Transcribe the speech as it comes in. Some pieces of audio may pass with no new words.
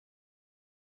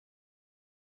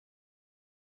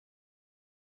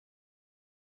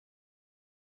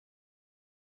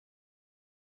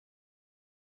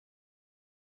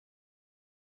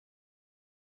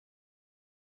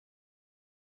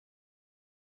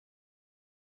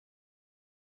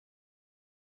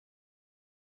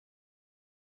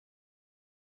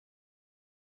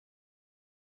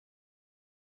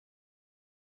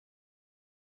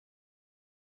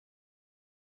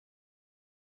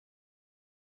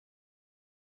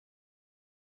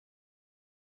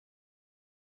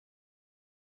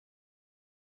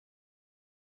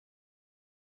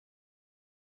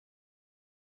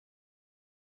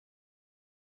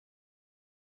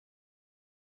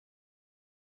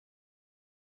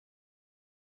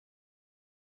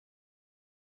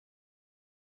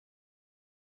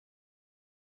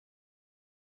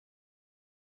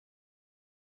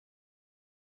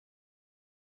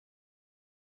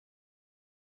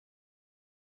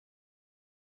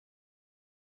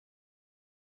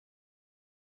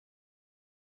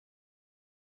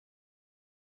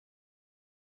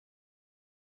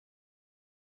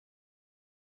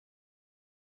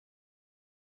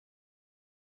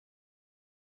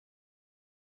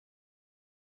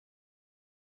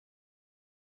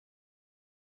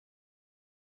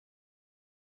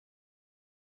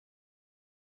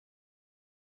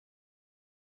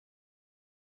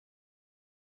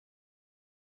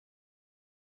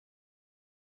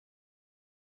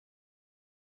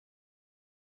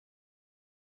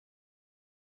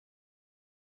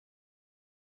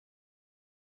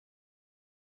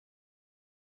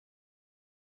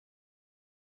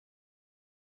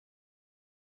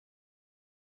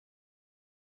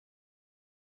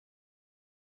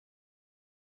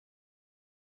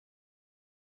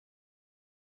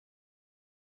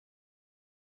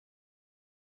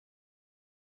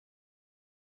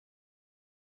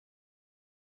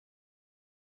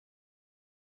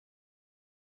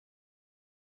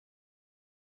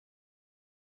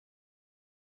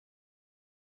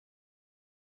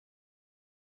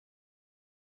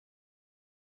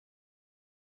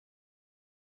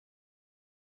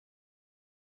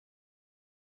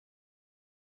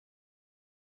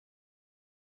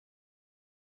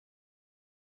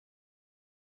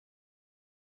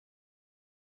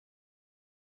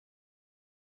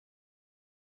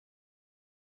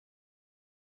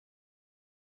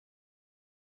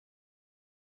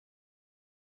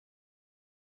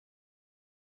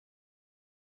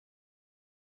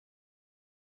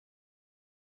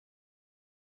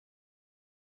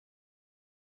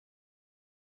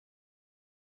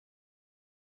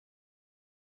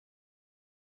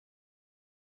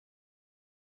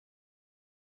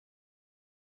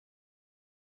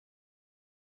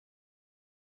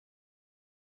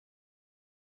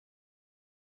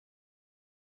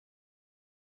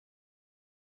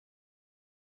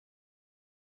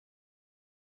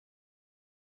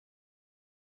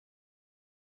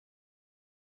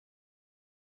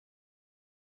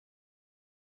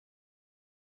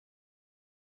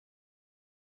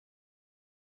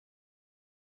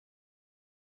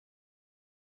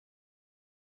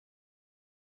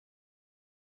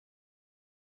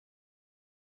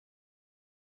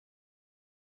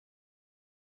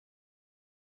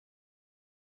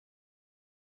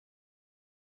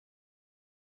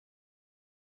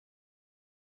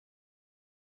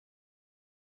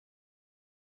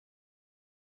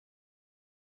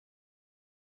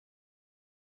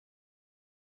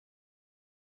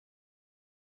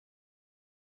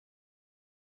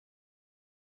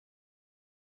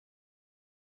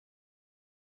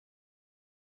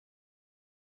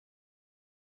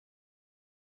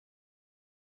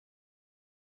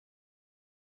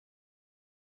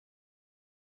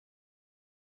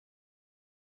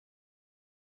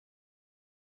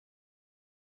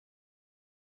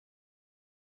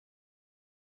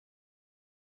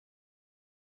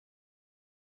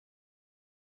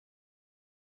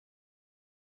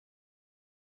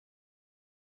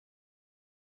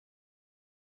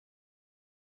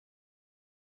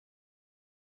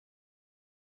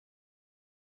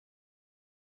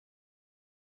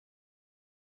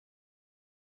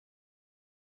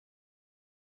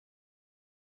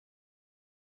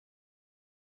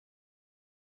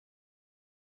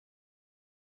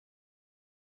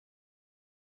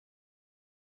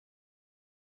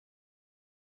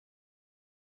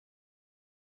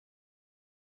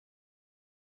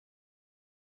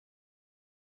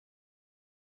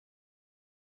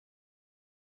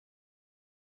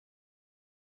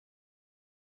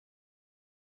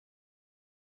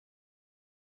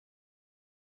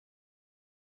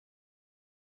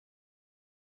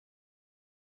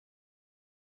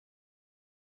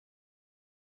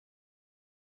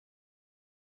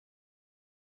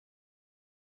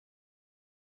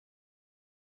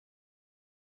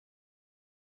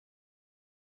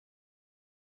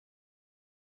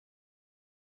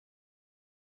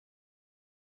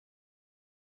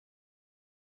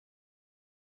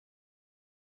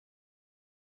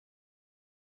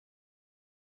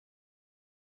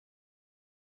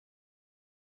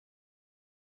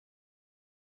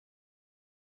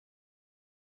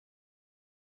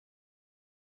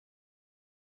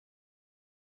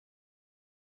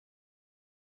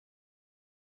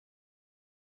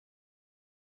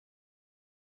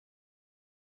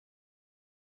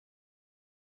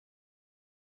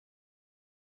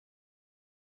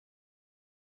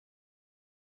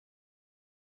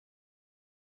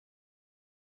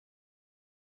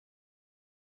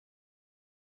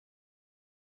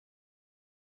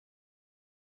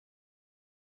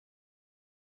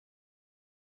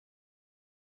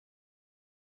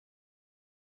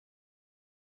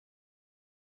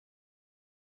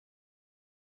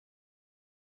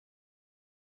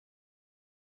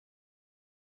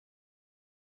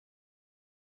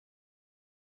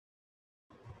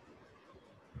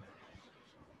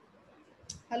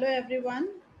Hello everyone,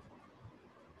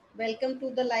 welcome to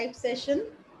the live session.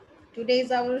 Today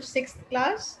is our sixth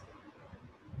class.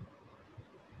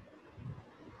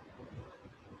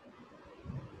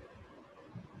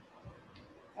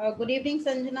 Good evening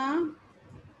Sanjana,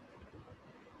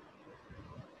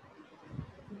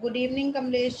 good evening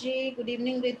Kamlesh ji, good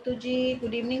evening Ritu ji,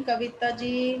 good evening Kavita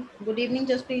ji, good evening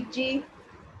Jaspreet ji.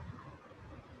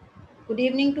 Good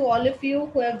evening to all of you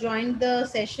who have joined the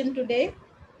session today,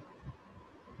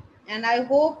 and I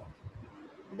hope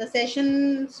the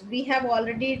sessions we have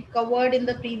already covered in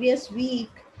the previous week,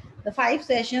 the 5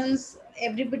 sessions,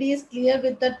 everybody is clear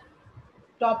with the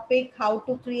topic how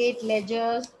to create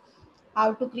ledgers,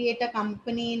 how to create a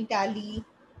company in Tally,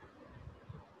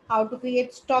 how to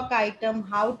create stock item,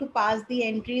 how to pass the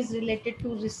entries related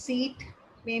to receipt,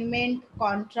 payment,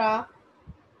 contra,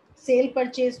 sale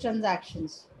purchase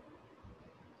transactions.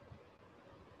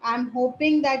 I'm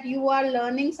hoping that you are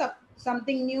learning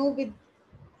something new with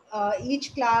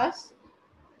each class,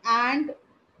 and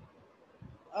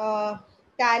uh,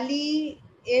 Tally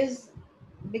is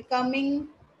becoming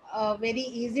a very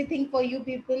easy thing for you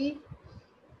people,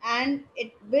 and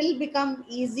it will become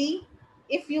easy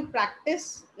if you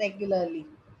practice regularly.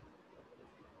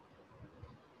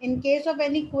 In case of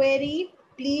any query,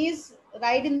 please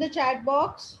write in the chat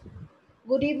box.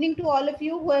 Good evening to all of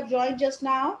you who have joined just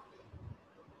now.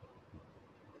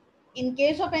 In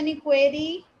case of any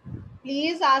query,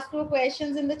 please ask your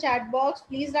questions in the chat box.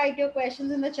 Please write your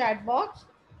questions in the chat box.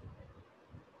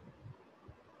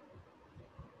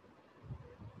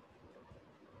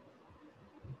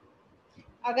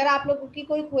 अगर आप लोगों की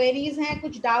कोई queries हैं,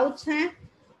 कुछ doubts हैं,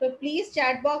 तो please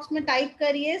chat box में टाइप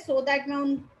करिए सो दैट मैं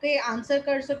उनके आंसर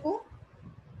कर सकूं.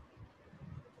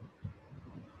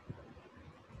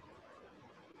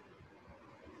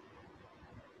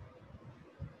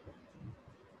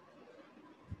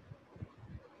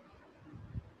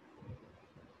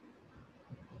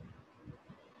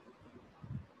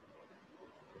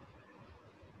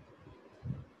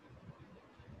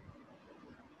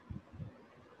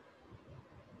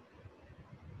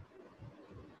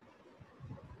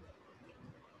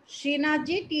 श्रीनाथ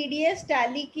जी, टीडीएस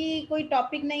टैली की कोई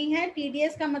टॉपिक नहीं है.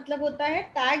 टीडीएस का मतलब होता है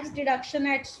टैक्स डिडक्शन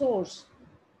एट सोर्स.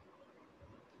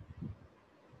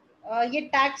 ये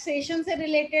टैक्सेशन से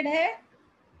रिलेटेड है.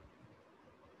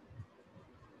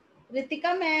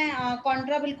 रितिका, मैं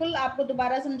कॉन्ट्रा बिल्कुल आपको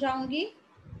दोबारा समझाऊंगी.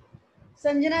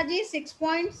 संजना जी,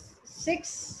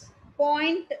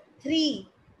 6.6.3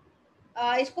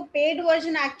 इसको पेड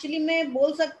वर्जन एक्चुअली में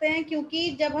बोल सकते हैं, क्योंकि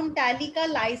जब हम टैली का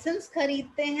लाइसेंस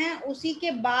खरीदते हैं उसी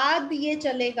के बाद ये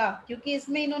चलेगा, क्योंकि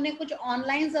इसमें इन्होंने कुछ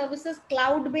online services,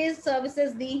 cloud based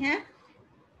services दी हैं.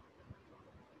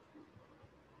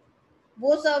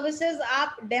 वो सर्विसेज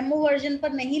आप डेमो वर्जन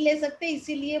पर नहीं ले सकते,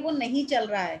 इसीलिए वो नहीं चल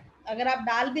रहा है. अगर आप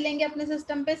डाल भी लेंगे अपने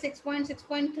सिस्टम पे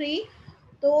 6.6.3,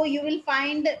 तो you will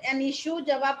find an issue.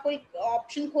 जब आप कोई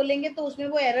ऑप्शन खोलेंगे तो उसमें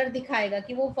वो एरर दिखाएगा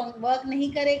कि वो वर्क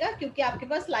नहीं करेगा, क्योंकि आपके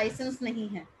पास लाइसेंस नहीं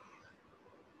है.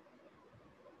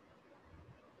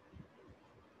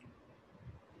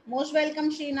 Most welcome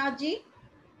Shrinath ji.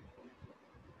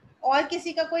 और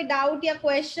किसी का कोई डाउट या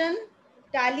क्वेश्चन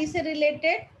टैली से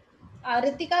रिलेटेड?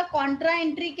 रितिका, कॉन्ट्रा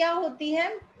एंट्री क्या होती है?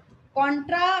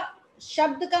 कॉन्ट्रा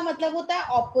शब्द का मतलब होता है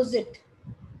ऑपोजिट.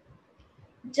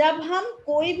 जब हम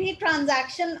कोई भी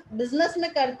ट्रांजैक्शन बिजनेस में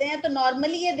करते हैं तो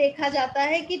नॉर्मली ये देखा जाता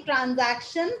है कि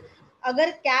ट्रांजैक्शन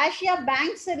अगर कैश या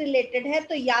बैंक से रिलेटेड है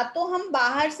तो या तो हम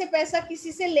बाहर से पैसा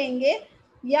किसी से लेंगे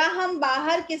या हम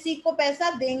बाहर किसी को पैसा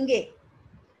देंगे.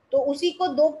 तो उसी को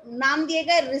दो नाम दिए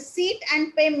गए, रिसीट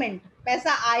एंड पेमेंट.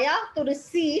 पैसा आया तो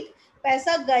रिसीट,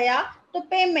 पैसा गया तो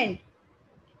पेमेंट.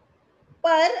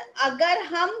 पर अगर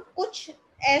हम कुछ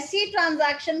ऐसी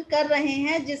ट्रांजैक्शन कर रहे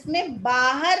हैं जिसमें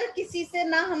बाहर किसी से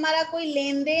ना हमारा कोई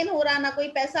लेन देन हो रहा, ना कोई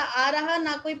पैसा आ रहा,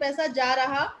 ना कोई पैसा जा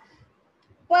रहा,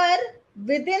 पर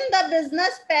विद इन द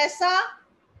बिजनेस पैसा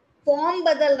फॉर्म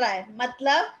बदल रहा है.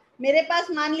 मतलब मेरे पास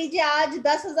मान लीजिए आज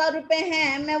 10,000 रुपए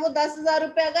हैं, मैं वो 10,000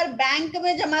 रुपए अगर बैंक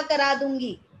में जमा करा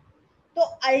दूंगी तो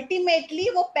अल्टीमेटली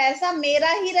वो पैसा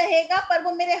मेरा ही रहेगा, पर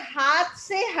वो मेरे हाथ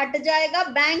से हट जाएगा,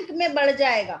 बैंक में बढ़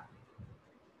जाएगा.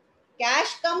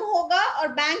 कैश कम होगा और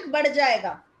बैंक बढ़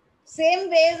जाएगा. सेम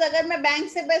वेज अगर मैं बैंक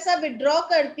से पैसा विड्रॉ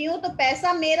करती हूँ तो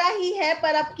पैसा मेरा ही है,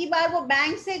 पर अब की बार वो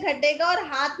बैंक से घटेगा और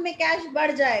हाथ में कैश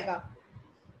बढ़ जाएगा.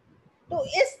 तो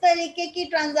इस तरीके की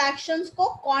ट्रांजैक्शंस को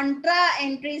कॉन्ट्रा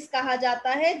एंट्रीज कहा जाता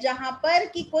है, जहां पर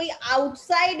कि कोई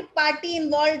आउटसाइड पार्टी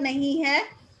इन्वॉल्व नहीं है,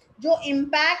 जो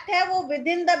इम्पैक्ट है वो विद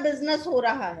इन द बिजनेस हो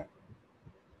रहा है.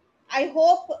 I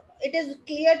hope it is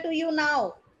clear to you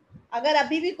now. अगर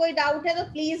अभी भी कोई डाउट है तो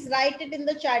please write it in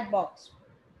the chat box.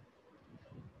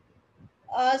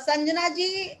 Sanjana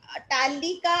ji,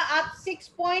 tally का आप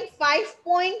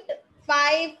 6.5.5,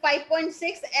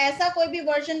 5.6 ऐसा कोई भी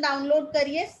वर्जन डाउनलोड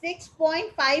करिए।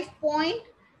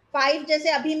 6.5.5 जैसे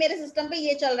अभी मेरे सिस्टम पे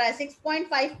ये चल रहा है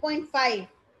 6.5.5।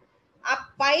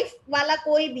 आप 5 वाला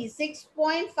कोई भी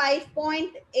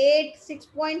 6.5.8,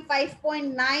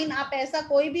 6.5.9 आप ऐसा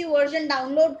कोई भी वर्जन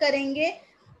डाउनलोड करेंगे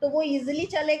तो वो इजीली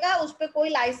चलेगा, उस पर कोई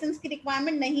लाइसेंस की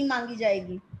रिक्वायरमेंट नहीं मांगी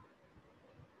जाएगी।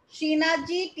 Shrinath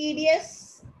ji,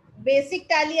 TDS basic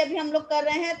tally अभी हम लोग कर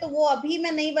रहे हैं, तो वो अभी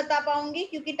मैं नहीं बता पाऊंगी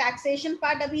क्योंकि टैक्सेशन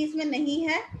पार्ट अभी इसमें नहीं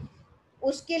है।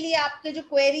 उसके लिए आपके जो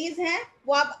क्वेरीज हैं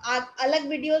वो आप अलग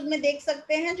वीडियोस में देख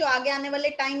सकते हैं, जो आगे आने वाले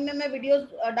टाइम में मैं वीडियोस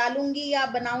डालूंगी या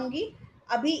बनाऊंगी।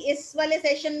 अभी इस वाले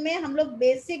सेशन में हम लोग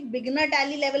बेसिक बिगिनर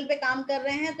टैली लेवल पे काम कर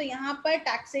रहे हैं, तो यहाँ पर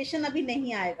टैक्सेशन अभी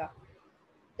नहीं आएगा,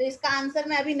 तो इसका आंसर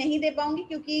मैं अभी नहीं दे पाऊंगी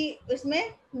क्योंकि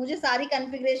इसमें मुझे सारी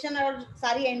कॉन्फ़िगरेशन और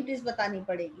सारी एंट्रीज बतानी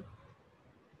पड़ेगी।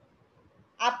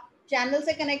 आप चैनल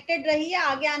से कनेक्टेड रहिए,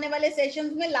 आगे आने वाले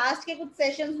सेशंस में, लास्ट के कुछ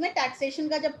सेशंस में टैक्सेशन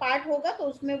का जब पार्ट होगा तो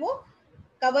उसमें वो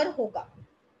कवर होगा।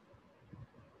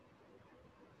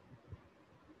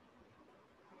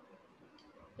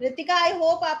 रितिका, आई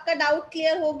होप आपका डाउट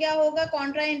क्लियर हो गया होगा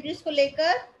कॉन्ट्रा एंट्रीज को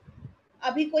लेकर।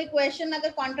 अभी कोई क्वेश्चन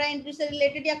अगर कॉन्ट्रा एंट्री से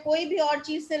रिलेटेड या कोई भी और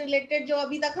चीज से रिलेटेड जो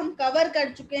अभी तक हम कवर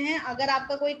कर चुके हैं, अगर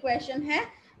आपका कोई क्वेश्चन है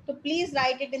तो please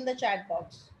write it in the chat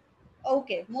box.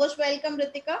 Okay, most welcome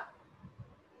Ritika.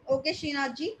 Okay Shrinath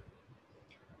ji,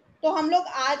 तो हम लोग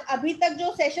आज अभी तक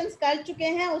जो सेशंस कर चुके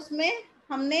हैं उसमें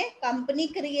हमने कंपनी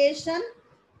क्रिएशन,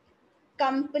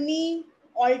 कंपनी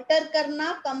ऑल्टर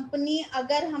करना, कंपनी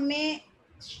अगर हमें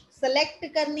सेलेक्ट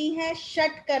करनी है,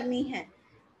 शट करनी है,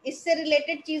 इससे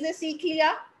रिलेटेड चीजें सीख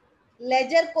लिया।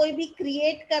 लेजर कोई भी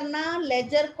क्रिएट करना,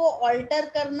 लेजर को ऑल्टर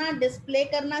करना, डिस्प्ले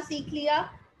करना सीख लिया।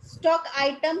 स्टॉक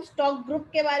आइटम, स्टॉक ग्रुप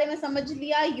के बारे में समझ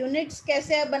लिया। यूनिट्स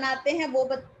कैसे बनाते हैं वो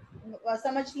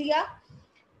समझ लिया।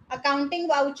 अकाउंटिंग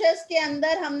वाउचर्स के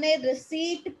अंदर हमने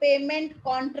रिसीट, पेमेंट,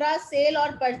 कॉन्ट्रा, सेल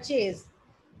और परचेज,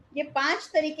 ये 5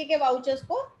 तरीके के वाउचर्स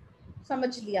को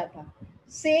समझ लिया था।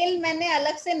 सेल मैंने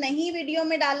अलग से नहीं वीडियो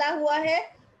में डाला हुआ है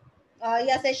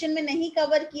या सेशन में नहीं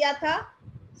कवर किया था।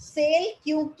 सेल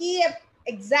क्योंकि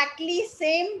एग्जैक्टली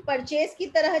सेम परचेज की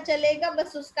तरह चलेगा,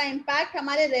 बस उसका इम्पैक्ट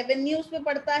हमारे रेवेन्यूज पे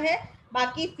पड़ता है।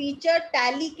 बाकी फीचर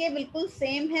टैली के बिल्कुल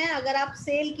सेम है अगर आप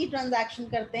सेल की ट्रांजैक्शन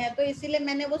करते हैं, तो इसीलिए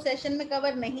मैंने वो सेशन में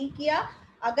कवर नहीं किया।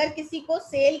 अगर किसी को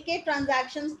सेल के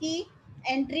ट्रांजैक्शंस की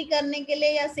एंट्री करने के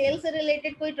लिए या सेल से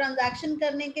रिलेटेड कोई ट्रांजैक्शन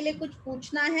करने के लिए कुछ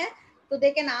पूछना है तो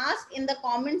they can ask in the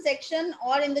comment section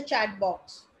और इन द चैट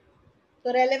बॉक्स,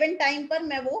 तो रेलेवेंट टाइम पर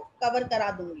मैं वो कवर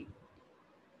करा दूंगी।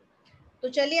 तो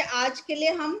चलिए आज के लिए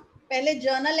हम पहले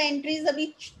जर्नल एंट्रीज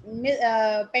अभी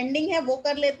पेंडिंग है वो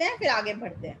कर लेते हैं, फिर आगे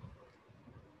बढ़ते हैं।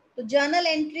 तो जर्नल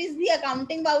एंट्रीज भी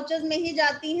अकाउंटिंग वाउचर्स में ही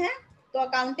जाती हैं, तो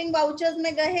अकाउंटिंग वाउचर्स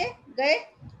में गए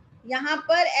यहाँ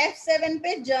पर F7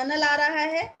 पे जर्नल आ रहा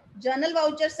है, जर्नल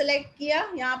वाउचर सेलेक्ट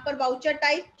किया, यहाँ पर वाउचर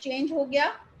टाइप चेंज हो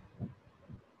गया।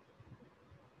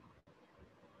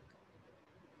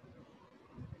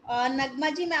 नगमा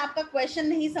जी, मैं आपका क्वेश्चन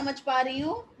नहीं समझ पा रही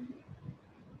हूँ,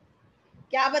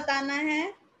 क्या बताना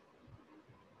है?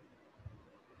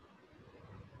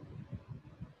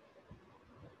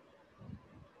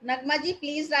 Nagma ji,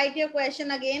 please write your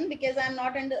question again because I am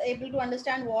not able to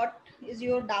understand what is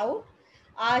your doubt.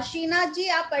 Shrinath ji,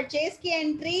 आप परचेज की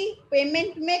एंट्री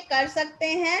पेमेंट में कर सकते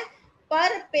हैं,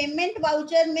 पर पेमेंट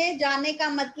वाउचर में जाने का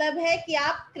मतलब है कि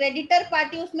आप क्रेडिटर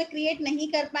पार्टी उसमें क्रिएट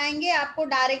नहीं कर पाएंगे, आपको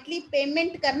डायरेक्टली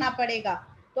पेमेंट करना पड़ेगा।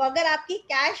 तो अगर आपकी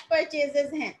कैश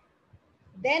परचेजेस हैं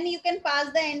then you can pass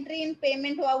the entry in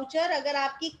payment voucher. अगर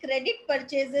आपकी क्रेडिट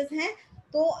परचेजेस हैं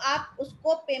तो आप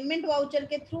उसको पेमेंट वाउचर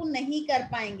के थ्रू नहीं कर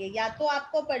पाएंगे, या तो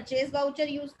आपको परचेज वाउचर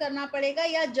यूज करना पड़ेगा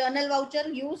या जर्नल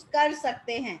वाउचर यूज कर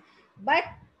सकते हैं, बट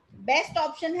बेस्ट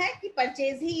ऑप्शन है कि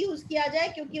परचेज ही यूज किया जाए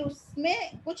क्योंकि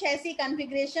उसमें कुछ ऐसी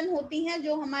कॉन्फ़िगरेशन होती हैं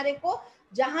जो हमारे को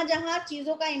जहां जहां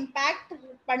चीजों का इम्पैक्ट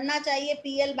पड़ना चाहिए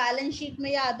पीएल बैलेंस शीट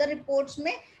में या अदर रिपोर्ट्स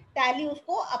में, टैली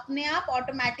उसको अपने आप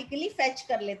ऑटोमेटिकली फेच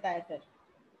कर लेता है फिर।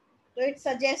 तो इट्स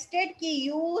सजेस्टेड कि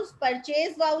use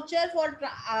purchase voucher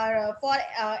for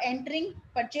entering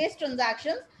purchase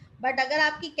transactions, but अगर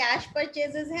आपकी कैश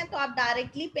परचेजेस हैं तो आप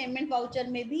डायरेक्टली पेमेंट वाउचर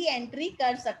में भी एंट्री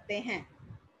कर सकते हैं।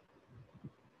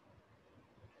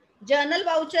 जर्नल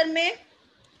वाउचर में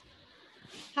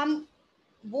हम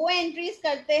वो एंट्रीज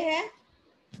करते हैं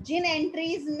जिन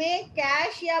एंट्रीज में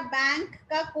कैश या बैंक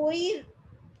का कोई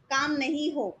काम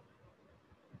नहीं हो,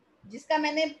 जिसका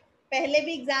मैंने पहले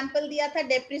भी एग्जांपल दिया था,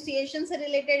 डेप्रिसिएशन से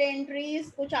रिलेटेड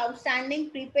एंट्रीज, कुछ आउटस्टैंडिंग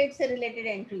प्रीपेड से related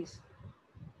entries.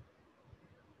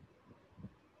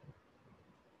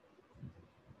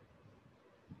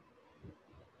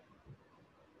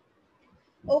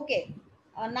 Okay,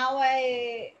 now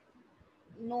I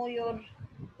know your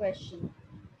question.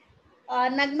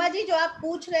 नगमा जी, जो आप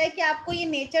पूछ रहे हैं कि आपको ये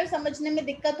नेचर समझने में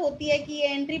दिक्कत होती है कि ये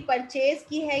एंट्री परचेज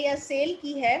की है या सेल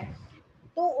की है,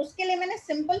 तो उसके लिए मैंने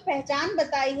सिंपल पहचान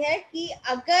बताई है कि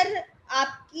अगर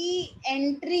आपकी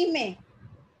एंट्री में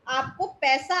आपको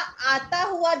पैसा आता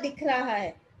हुआ दिख रहा है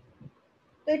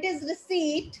तो इट इज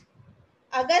रिसीट,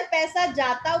 अगर पैसा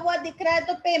जाता हुआ दिख रहा है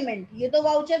तो पेमेंट। ये तो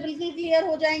वाउचर बिल्कुल क्लियर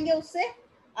हो जाएंगे उससे।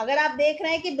 अगर आप देख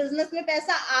रहे हैं कि बिजनेस में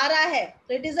पैसा आ रहा है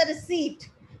तो इट इज अ रिसीट,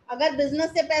 अगर बिजनेस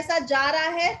से पैसा जा रहा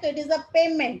है तो इट इज अ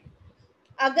पेमेंट।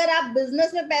 अगर आप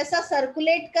बिजनेस में पैसा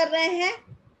सर्कुलेट कर रहे हैं,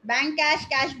 bank cash,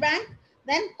 cash bank,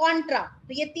 then Contra.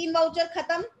 तो ये 3 वाउचर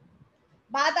खत्म।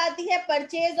 बात आती है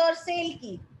परचेज और सेल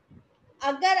की।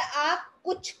 अगर आप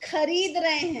कुछ खरीद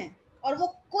रहे हैं और वो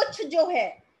कुछ जो है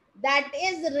that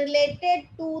is related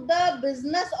to the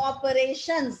business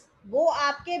operations, वो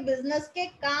आपके बिजनेस के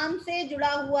काम से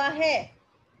जुड़ा हुआ है,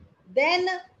 देन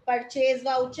परचेज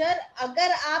वाउचर।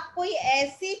 अगर आप कोई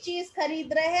ऐसी चीज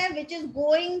खरीद रहे हैं which is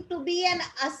going to be an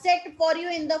asset for you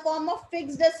in the form of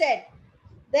fixed asset,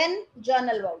 then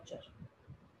journal voucher.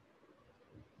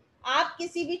 आप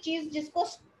किसी भी चीज जिसको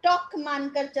स्टॉक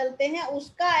मानकर चलते हैं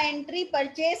उसका एंट्री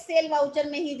परचेज सेल वाउचर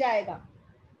में ही जाएगा,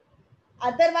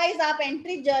 अदरवाइज आप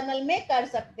एंट्री जर्नल में कर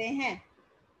सकते हैं।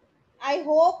 आई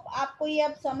होप आपको ये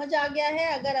अब समझ आ गया है।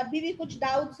 अगर अभी भी कुछ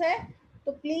डाउट्स है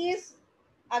तो please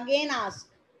again ask.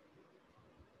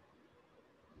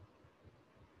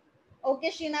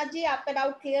 Okay Shrinath जी, आपका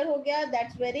डाउट क्लियर हो गया,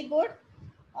 that's very good.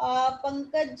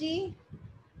 Pankaj ji,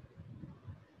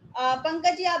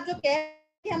 Pankaj ji, आप जो कह रहे हैं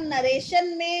कि हम नरेशन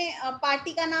में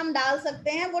पार्टी का नाम डाल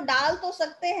सकते हैं, वो डाल तो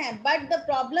सकते हैं, but the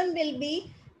problem will be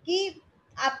कि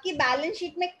आपकी बैलेंस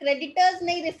शीट में क्रेडिटर्स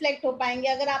नहीं रिफ्लेक्ट हो पाएंगे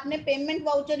अगर आपने पेमेंट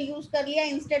वाउचर यूज कर लिया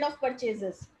इंस्टेड ऑफ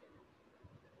परचेजेस।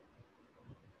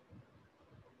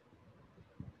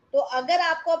 तो अगर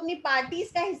आपको अपनी पार्टीज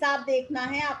का हिसाब देखना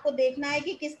है, आपको देखना है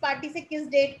कि किस पार्टी से किस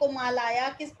डेट को माल आया,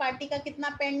 किस पार्टी का कितना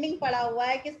पेंडिंग पड़ा हुआ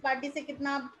है, किस पार्टी से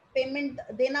कितना पेमेंट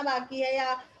देना बाकी है,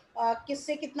 या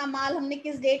किससे कितना माल हमने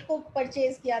किस डेट को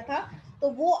परचेज किया था, तो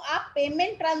वो आप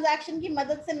पेमेंट ट्रांजैक्शन की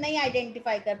मदद से नहीं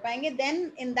आइडेंटिफाई कर पाएंगे।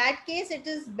 Then in that case it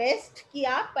is best कि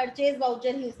आप परचेज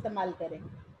वाउचर ही इस्तेमाल करें।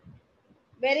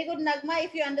 Very good Nagma,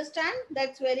 if you understand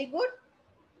that's very good.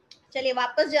 चलिए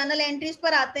वापस जर्नल एंट्रीज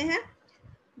पर आते हैं।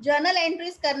 जर्नल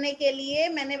एंट्रीज करने के लिए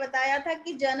मैंने बताया था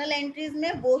कि जर्नल एंट्रीज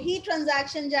में वो ही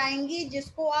ट्रांजैक्शन जाएंगी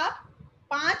जिसको आप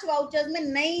 5 वाउचर्स में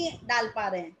नहीं डाल पा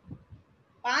रहे हैं।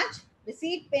 5,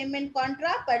 receipt, payment,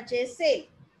 Contra, purchase, cell.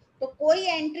 तो कोई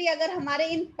एंट्री अगर हमारे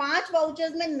इन 5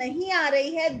 वाउचर्स में नहीं आ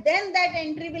रही है, then that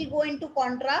entry will go into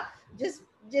Contra,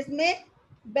 जिसमें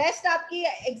बेस्ट आपकी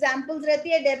एग्जांपल्स रहती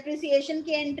है डेप्रिसिएशन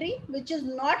की entry, which is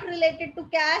not related to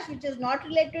cash, which is not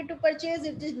related to purchase,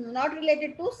 it is not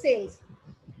related to sales,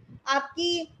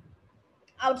 आपकी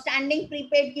आउटस्टैंडिंग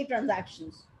प्रीपेड की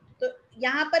transactions. तो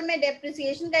यहाँ पर मैं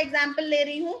डेप्रिसिएशन का एग्जांपल ले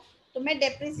रही हूँ, तो मैं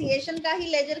डेप्रिसिएशन का ही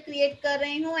लेजर क्रिएट कर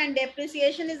रही हूँ, and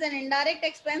depreciation is an indirect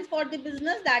expense for the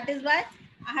business, that is why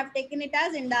I have taken it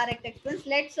as indirect expense.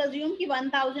 Let's assume कि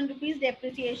 1000 रुपीज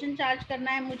डेप्रिसिएशन चार्ज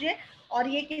करना है मुझे, और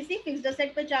ये किसी फिक्स्ड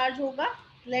असेट पे चार्ज होगा।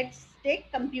 Let's take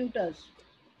computers,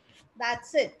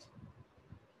 that's it.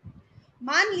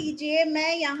 मान लीजिए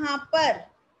मैं यहाँ पर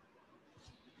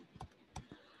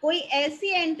कोई ऐसी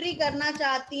एंट्री करना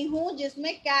चाहती हूं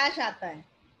जिसमें कैश आता है।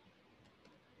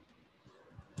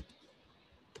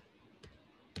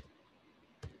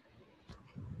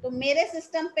 तो मेरे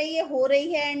सिस्टम पे ये हो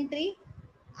रही है एंट्री।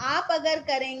 आप अगर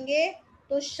करेंगे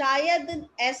तो शायद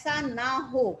ऐसा ना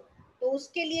हो, तो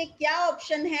उसके लिए क्या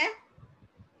ऑप्शन है,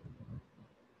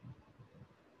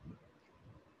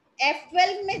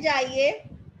 F12 में जाइए।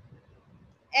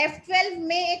 F12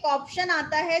 में एक ऑप्शन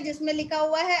आता है जिसमें लिखा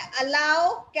हुआ है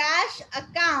allow cash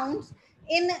accounts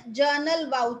in journal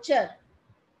voucher.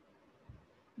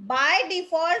 By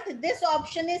default this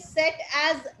option is set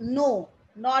as no.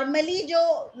 Normally जो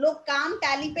लोग काम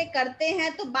टैली पे करते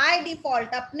हैं तो बाय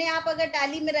डिफॉल्ट अपने आप अगर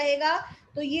टैली में रहेगा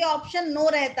तो ये ऑप्शन नो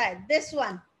रहता है, दिस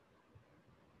वन।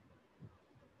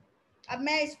 अब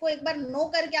मैं इसको एक बार नो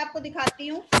करके आपको दिखाती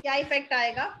हूँ क्या इफेक्ट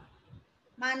आएगा।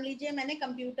 मान लीजिए मैंने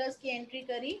कंप्यूटर्स की एंट्री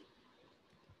करी,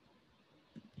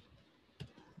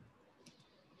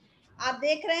 आप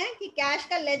देख रहे हैं कि कैश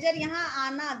का लेजर यहाँ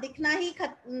आना दिखना ही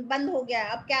बंद हो गया है।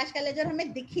 अब कैश का लेजर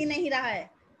हमें दिख ही नहीं रहा है।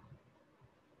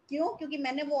 क्यों? क्योंकि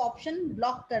मैंने वो ऑप्शन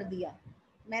ब्लॉक कर दिया।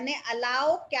 मैंने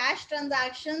allow cash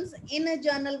transactions in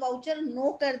journal voucher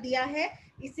no कर दिया है,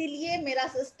 इसीलिए मेरा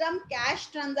सिस्टम कैश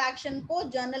ट्रांजैक्शन को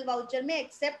जर्नल वाउचर में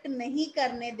एक्सेप्ट नहीं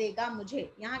करने देगा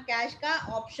मुझे। यहाँ कैश का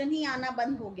ऑप्शन ही आना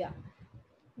बंद हो गया।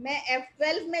 मैं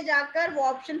F12 में जाकर वो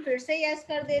ऑप्शन फिर से यस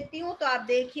कर देती हूँ, तो आप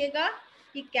देखिएगा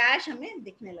कि कैश हमें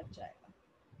दिखने लग जाएगा।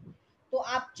 तो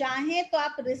आप चाहें तो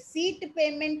आप रिसीट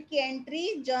पेमेंट की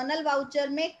एंट्री जर्नल वाउचर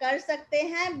में कर सकते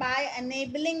हैं by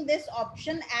enabling this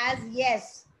option as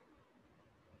yes.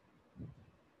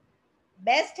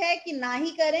 Best है कि ना ही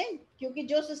करें, क्योंकि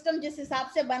जो सिस्टम जिस हिसाब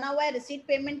से बना हुआ है रिसीट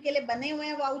पेमेंट के लिए बने हुए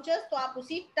हैं वाउचर्स, तो आप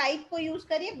उसी टाइप को यूज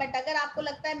करिए। बट अगर आपको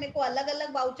लगता है मेरे को अलग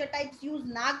अलग वाउचर टाइप्स यूज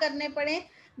ना करने पड़े,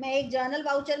 मैं एक जर्नल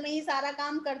वाउचर में ही सारा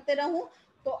काम करते रहूं,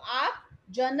 तो आप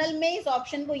जर्नल में इस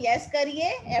ऑप्शन को यस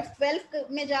करिए। F12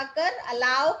 में जाकर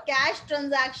allow cash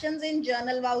transactions in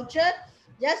journal voucher,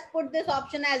 just put this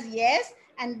option as yes,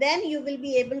 and then you will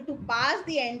be able to pass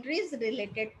the entries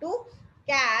related to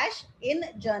cash in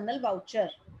journal voucher.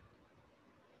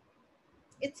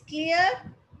 It's clear?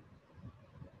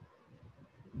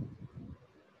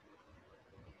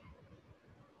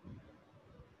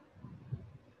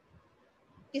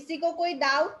 किसी को कोई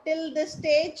doubt till this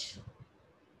stage?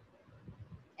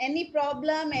 Any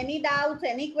problem, any doubts,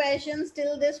 any questions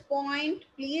till this point?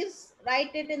 Please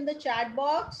write it in the chat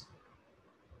box.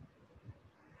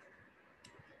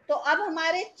 तो अब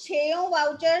हमारे 6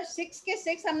 voucher 6 के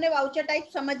 6 हमने voucher type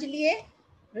समझ लिए,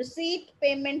 receipt,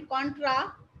 payment, contra,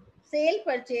 cell,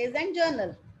 purchase and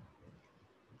journal.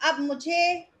 अब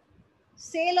मुझे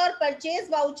सेल और परचेज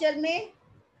वाउचर में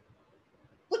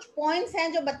कुछ पॉइंट्स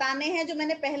हैं जो बताने हैं, जो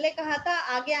मैंने पहले कहा था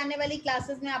आगे आने वाली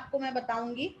क्लासेस में आपको मैं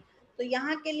बताऊंगी। तो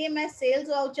यहाँ के लिए मैं सेल्स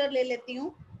वाउचर ले लेती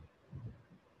हूँ।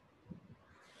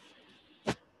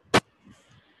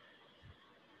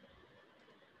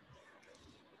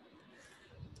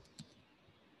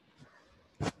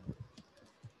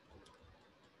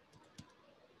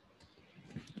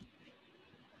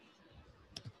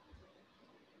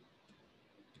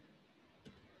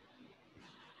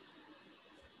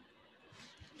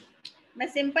 मैं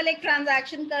सिंपल एक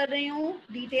ट्रांजैक्शन कर रही हूँ,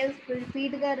 डिटेल्स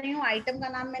फीड कर रही हूँ, आइटम का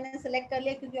नाम मैंने सेलेक्ट कर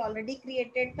लिया क्योंकि ऑलरेडी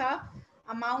क्रिएटेड था,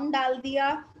 अमाउंट डाल दिया,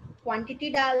 क्वांटिटी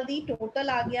डाल दी, टोटल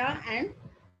आ गया एंड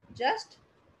जस्ट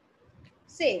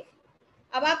सेव।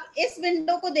 अब आप इस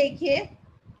विंडो को देखिए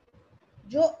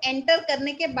जो एंटर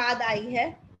करने के बाद आई है।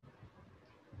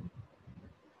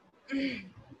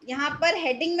 यहाँ पर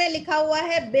हेडिंग में लिखा हुआ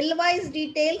है bill wise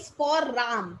details for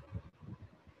Ram,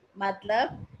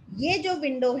 मतलब ये जो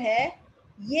विंडो है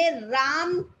ये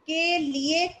राम के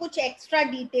लिए कुछ एक्स्ट्रा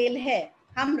डिटेल है।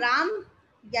 हम राम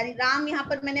यानी राम, यहाँ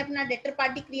पर मैंने अपना डेटर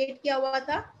पार्टी क्रिएट किया हुआ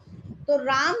था, तो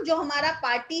राम जो हमारा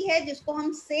पार्टी है जिसको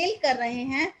हम सेल कर रहे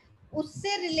हैं,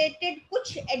 उससे रिलेटेड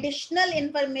कुछ एडिशनल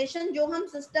इंफॉर्मेशन जो हम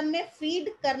सिस्टम में फीड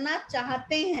करना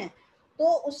चाहते हैं,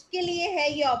 तो उसके लिए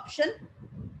है ये ऑप्शन।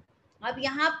 अब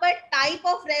यहाँ पर टाइप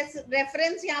ऑफ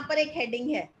रेफरेंस, यहाँ पर एक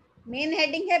हेडिंग है, मेन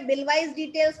हेडिंग है bill wise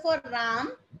details for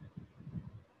Ram.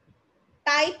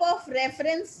 Type of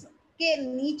reference के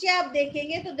नीचे आप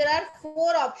देखेंगे तो there are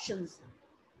 4 options,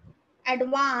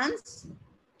 advance,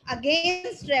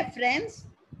 against reference,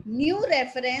 new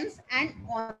reference and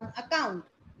on account.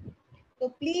 तो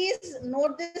please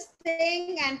note this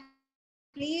thing and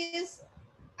please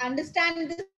understand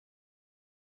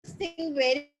this thing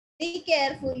very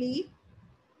carefully.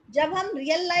 जब हम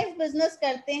real life business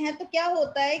करते हैं तो क्या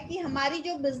होता है कि हमारी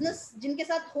जो बिजनेस जिनके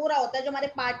साथ हो रहा होता है, जो हमारे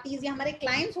पार्टीज या हमारे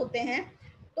क्लाइंट्स होते हैं,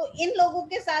 तो इन लोगों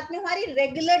के साथ में हमारी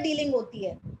रेगुलर डीलिंग होती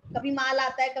है। कभी माल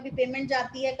आता है, कभी पेमेंट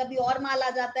जाती है, कभी और माल आ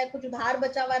जाता है, कुछ उधार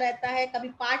बचा हुआ रहता है, कभी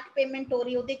पार्ट पेमेंट हो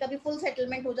रही होती है, कभी फुल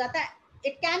सेटलमेंट हो जाता है।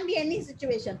 It can be any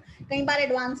situation. कई बार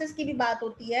एडवांसेस की भी बात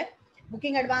होती है,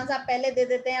 बुकिंग एडवांस आप पहले दे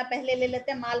देते हैं या पहले ले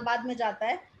लेते हैं, माल बाद में जाता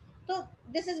है। तो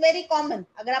दिस इज वेरी कॉमन,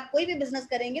 अगर आप कोई भी बिजनेस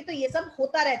करेंगे तो ये सब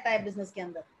होता रहता है बिजनेस के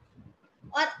अंदर।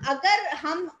 और अगर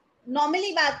हम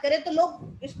नॉर्मली बात करें तो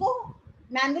लोग इसको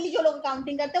मैनुअली, जो लोग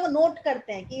अकाउंटिंग करते हैं वो नोट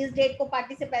करते हैं कि इस डेट को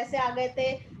पार्टी से पैसे आ गए थे,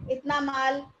 इतना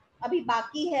माल अभी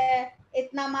बाकी है,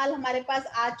 इतना माल हमारे पास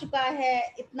आ चुका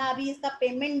है, इतना अभी इसका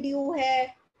पेमेंट ड्यू है।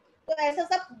 तो ऐसा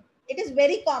सब it is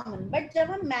very common. But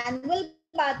जब हम मैनुअल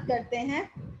बात करते हैं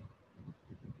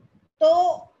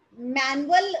तो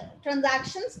मैनुअल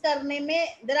ट्रांजैक्शंस करने में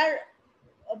there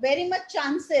are very much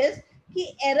chances कि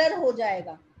एरर हो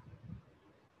जाएगा।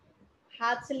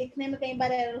 हाथ से लिखने में कई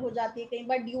बार एरर हो जाती है, कई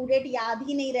बार ड्यू डेट याद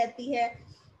ही नहीं रहती है,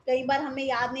 कई बार हमें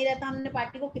याद नहीं रहता हमने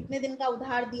पार्टी को कितने दिन का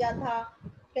उधार दिया था,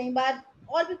 कई बार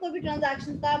और भी कोई भी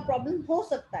ट्रांजैक्शन का प्रॉब्लम हो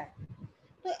सकता है।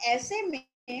 तो ऐसे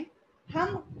में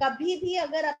हम कभी भी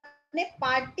अगर अपने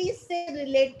पार्टी से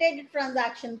रिलेटेड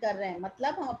ट्रांजैक्शन कर रहे हैं,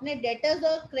 मतलब हम अपने डेटर्स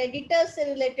और क्रेडिटर्स से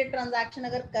रिलेटेड ट्रांजैक्शन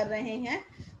अगर कर रहे हैं,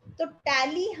 तो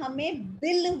टैली हमें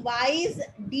बिल वाइज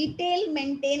डिटेल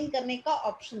मेंटेन करने का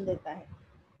ऑप्शन देता है।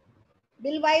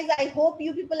 Bill wise I hope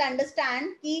you people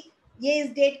understand कि ये इस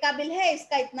डेट का बिल है,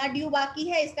 इसका इतना ड्यू बाकी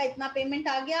है, इसका इतना पेमेंट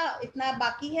आ गया, इतना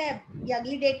बाकी है, ये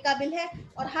अगली डेट का बिल है।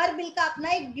 और हर बिल का अपना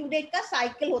एक ड्यू डेट का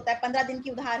साइकिल होता है, 15 दिन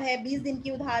की उधार है, 20 दिन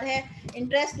की उधार है,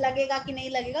 इंटरेस्ट लगेगा कि नहीं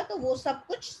लगेगा, तो वो सब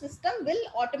कुछ system will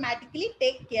automatically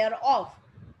take care of.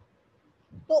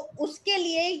 तो उसके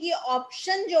लिए ये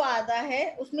ऑप्शन जो आता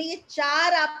है उसमें ये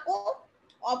 4 आपको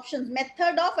ऑप्शंस,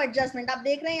 मेथड ऑफ एडजस्टमेंट आप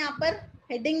देख रहे हैं यहाँ पर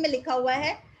हेडिंग में लिखा हुआ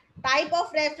है, टाइप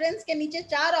ऑफ रेफरेंस के नीचे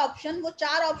 4 ऑप्शन, वो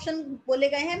 4 ऑप्शन बोले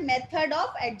गए हैं मेथड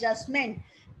ऑफ एडजस्टमेंट।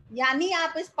 यानी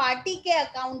आप इस पार्टी के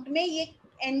अकाउंट में ये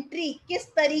एंट्री किस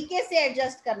तरीके से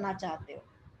एडजस्ट करना चाहते हो।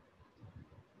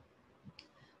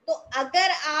 तो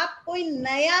अगर आप कोई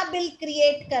नया बिल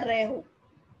क्रिएट कर रहे हो,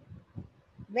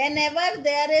 whenever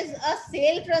there is a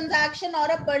sale transaction or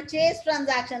a purchase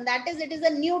transaction, that is it is a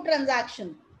new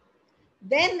transaction,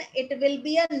 then it will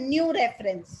be a new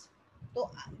reference। तो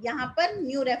यहां पर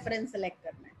न्यू रेफरेंस सेलेक्ट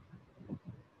करना है।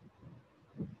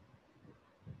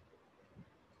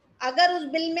 अगर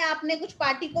उस बिल में आपने कुछ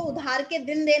पार्टी को उधार के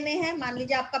दिन देने हैं, मान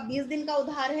लीजिए आपका 20 दिन का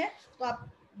उधार है तो आप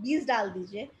 20 डाल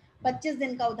दीजिए, 25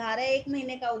 दिन का उधार है, 1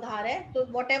 महीने का उधार है, तो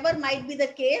what ever might be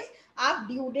the case आप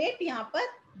ड्यू डेट यहाँ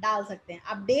पर डाल सकते हैं।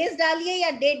 आप डेज डालिए या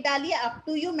डेट डालिए, अप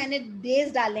टू यू। मैंने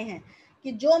डेज डाले हैं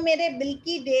कि जो मेरे बिल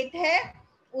की डेट है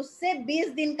उससे 20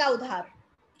 दिन का उधार,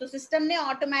 तो सिस्टम ने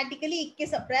ऑटोमेटिकली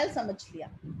 21 अप्रैल समझ लिया।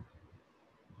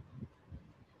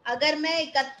 अगर मैं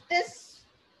 31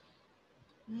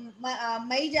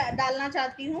 मई डालना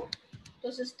चाहती हूँ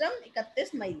तो सिस्टम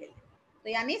 31 मई ले ले, तो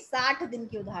यानी 60 दिन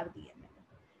की उधार दी है मैंने।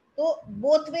 तो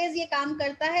बोथ वेज ये काम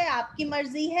करता है, आपकी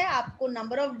मर्जी है आपको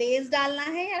नंबर ऑफ डेज डालना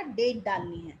है या डेट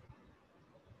डालनी है।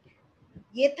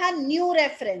 ये था न्यू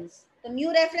रेफरेंस। तो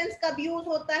न्यू रेफरेंस कब यूज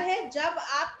होता है? जब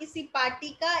आप किसी पार्टी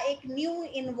का एक न्यू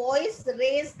इनवॉइस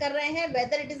रेज कर रहे हैं,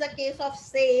 whether it is a case of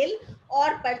cell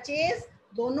और परचेज,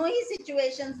 दोनों ही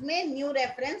सिचुएशंस में न्यू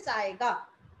रेफरेंस आएगा।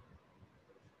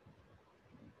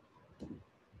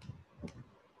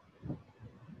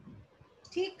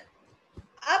 ठीक,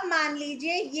 अब मान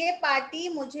लीजिए ये पार्टी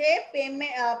मुझे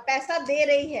पेमेंट पैसा दे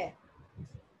रही है,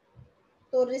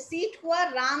 तो रिसीट हुआ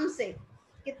राम से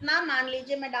कितना, मान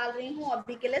लीजिए मैं डाल रही हूं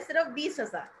अभी के लिए सिर्फ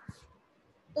 20,000।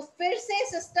 तो फिर से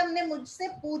सिस्टम ने मुझसे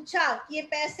पूछा कि ये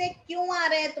पैसे क्यों आ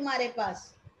रहे हैं तुम्हारे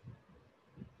पास।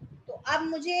 तो अब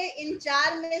मुझे इन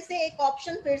 4 में से एक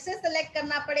ऑप्शन फिर से सेलेक्ट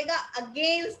करना पड़ेगा,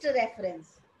 अगेंस्ट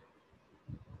रेफरेंस।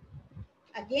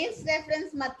 अगेंस्ट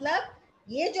रेफरेंस मतलब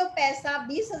ये जो पैसा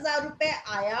 20,000 रुपए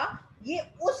आया ये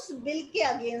उस बिल के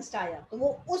अगेंस्ट आया, तो वो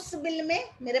उस बिल में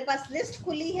मेरे पास लिस्ट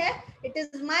खुली है। इट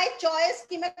इज माय चॉइस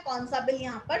कि मैं कौन सा बिल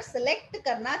यहाँ पर सिलेक्ट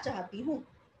करना चाहती हूँ।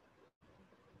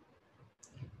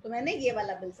 तो मैंने ये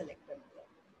वाला बिल सिलेक्ट कर दिया।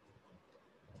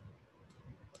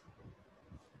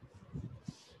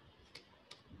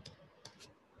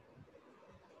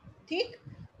 ठीक,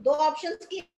 2 ऑप्शंस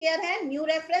क्लियर है, new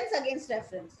reference, against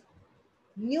reference.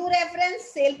 New reference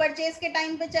cell purchase के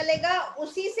टाइम पे चलेगा,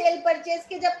 उसी सेल परचेज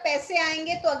के जब पैसे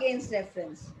आएंगे तो अगेंस्ट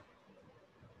रेफरेंस।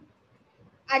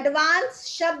 एडवांस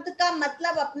शब्द का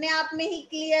मतलब अपने आप में ही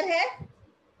क्लियर है,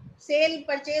 सेल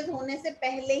परचेज होने से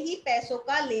पहले ही पैसों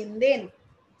का लेन देन।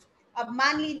 अब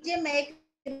मान लीजिए मैं एक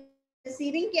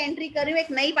रिसीविंग की एंट्री कर रही हूँ,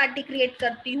 एक नई पार्टी क्रिएट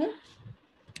करती हूँ।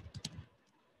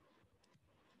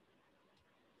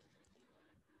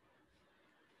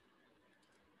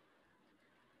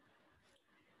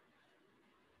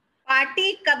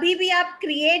 पार्टी कभी भी आप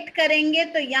क्रिएट करेंगे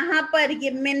तो यहाँ पर ये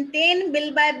maintain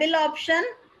bill by bill option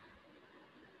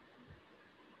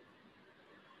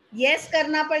yes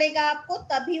करना पड़ेगा आपको,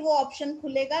 तभी वो ऑप्शन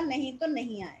खुलेगा, नहीं तो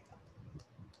नहीं आएगा।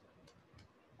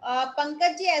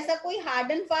 पंकज जी, ऐसा कोई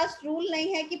हार्ड एंड फास्ट रूल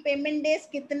नहीं है कि पेमेंट डेज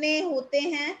कितने होते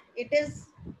हैं। It is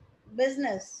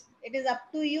business, it is up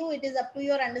to you, it is up to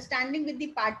your understanding with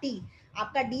the party,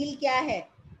 आपका डील क्या है।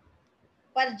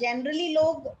 पर जनरली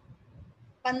लोग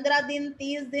 15 दिन,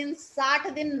 30 दिन, 60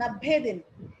 दिन, 90 दिन,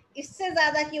 इससे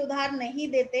ज्यादा की उधार नहीं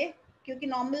देते, क्योंकि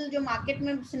नॉर्मल जो मार्केट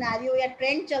में सिनेरियो या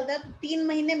ट्रेंड चलता है तो 3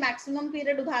 महीने मैक्सिमम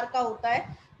पीरियड उधार का होता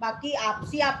है। बाकी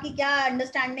आपसी आपकी क्या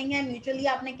अंडरस्टैंडिंग है, म्यूचुअली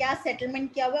आपने क्या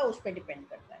सेटलमेंट किया हुआ है, उस पर डिपेंड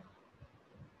करता है।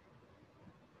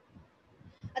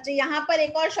 अच्छा, यहाँ पर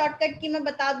एक और शॉर्टकट की मैं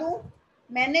बता दूं,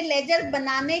 मैंने लेजर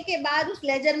बनाने के बाद उस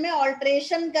लेजर में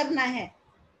ऑल्ट्रेशन करना है,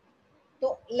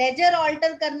 तो लेजर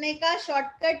ऑल्टर करने का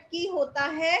शॉर्टकट की होता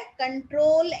है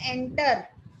कंट्रोल एंटर।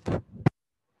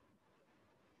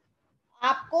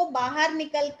 आपको बाहर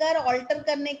निकलकर ऑल्टर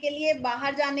करने के लिए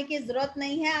बाहर जाने की जरूरत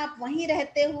नहीं है, आप वहीं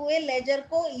रहते हुए लेजर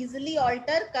को इजीली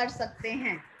ऑल्टर कर सकते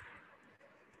हैं।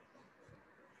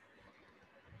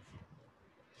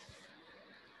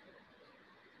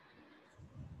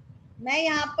 मैं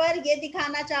यहाँ पर ये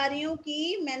दिखाना चाह रही हूँ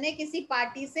कि मैंने किसी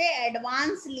पार्टी से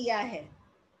एडवांस लिया है।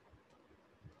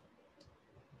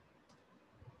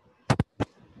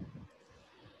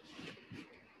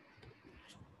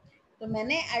 तो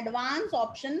मैंने advance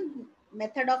option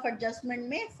method of adjustment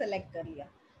में सेलेक्ट कर लिया।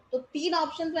 तो 3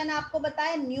 ऑप्शंस मैंने आपको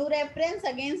बताया, new reference,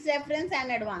 against reference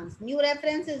and advance. New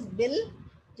reference is bill,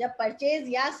 जब परचेज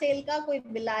या सेल का कोई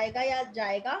बिल आएगा या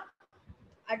जाएगा।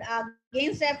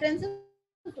 अगेंस्ट रेफरेंस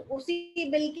उसी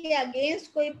बिल के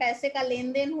अगेंस्ट कोई पैसे का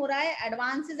लेन देन हो रहा है।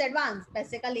 एडवांस इज एडवांस,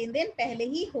 पैसे का लेन देन पहले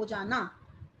ही हो जाना।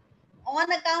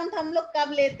 ऑन अकाउंट हम लोग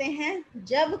कब लेते हैं,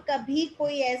 जब कभी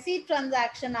कोई ऐसी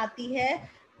ट्रांजैक्शन आती है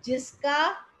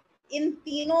जिसका इन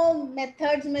तीनों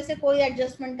मेथड्स में से कोई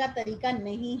एडजस्टमेंट का तरीका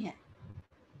नहीं है।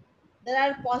 देयर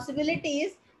आर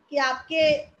पॉसिबिलिटीज कि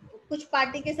आपके कुछ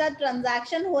पार्टी के साथ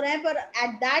ट्रांजैक्शन हो रहे हैं, पर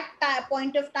at that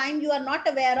point of time you are not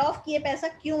aware of कि ये पैसा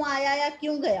क्यों आया या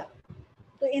क्यों गया।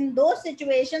 तो इन दो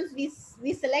situations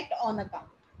we select on account.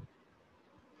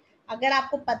 अगर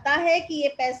आपको पता है कि ये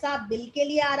पैसा बिल के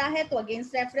लिए आ रहा है तो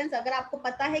अगेंस्ट रेफरेंस। अगर आपको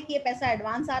पता है कि ये पैसा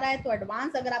एडवांस आ रहा है तो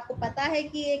एडवांस। अगर आपको पता है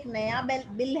कि एक नया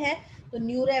बिल है तो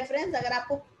न्यू रेफरेंस। अगर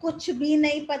आपको कुछ भी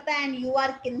नहीं पता and you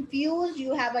are confuse,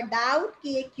 you have a doubt कि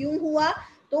ये क्यों हुआ,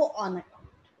 तो on account.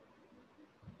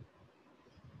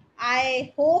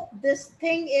 I hope this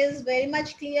thing is very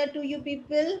much clear to you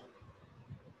people.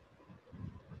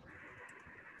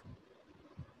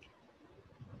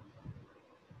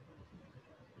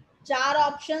 चार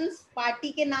ऑप्शंस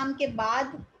पार्टी के नाम के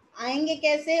बाद आएंगे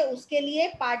कैसे, उसके लिए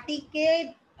पार्टी के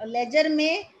लेजर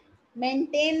में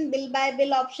maintain bill by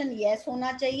bill option yes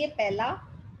होना चाहिए पहला।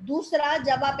 दूसरा,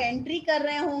 जब आप एंट्री कर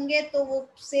रहे होंगे तो वो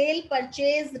सेल,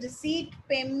 परचेज, रिसीट,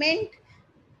 पेमेंट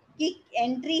की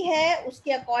एंट्री है,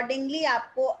 उसके अकॉर्डिंगली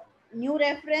आपको new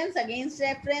reference, against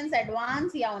reference,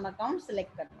 advance या ऑन अकाउंट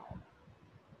सिलेक्ट करना होगा।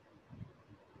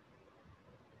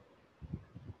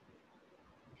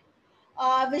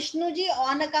 विष्णु जी,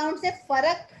 ऑन अकाउंट से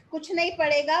फर्क कुछ नहीं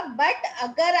पड़ेगा, बट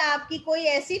अगर आपकी कोई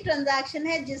ऐसी ट्रांजैक्शन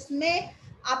है जिसमें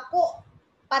आपको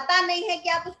पता नहीं है कि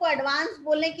आप उसको एडवांस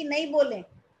बोलें कि नहीं बोलें,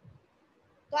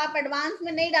 तो आप एडवांस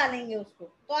में नहीं डालेंगे उसको,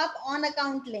 तो आप ऑन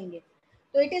अकाउंट लेंगे।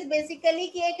 तो इट इज बेसिकली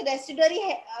कि एक रेसिडुअरी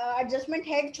एडजस्टमेंट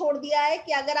हेड छोड़ दिया है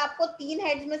कि अगर आपको 3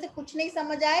 हेड्स में से कुछ नहीं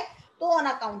समझ आए तो ऑन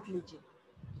अकाउंट लीजिए।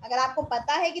 अगर आपको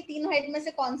पता है कि तीनों हेड में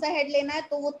से कौन सा हेड लेना है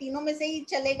तो वो तीनों में से ही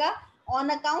चलेगा। ऑन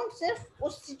अकाउंट सिर्फ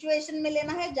उस सिचुएशन में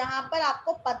लेना है जहां पर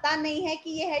आपको पता नहीं है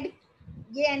कि ये हेड,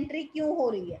 ये एंट्री क्यों हो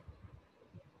रही है।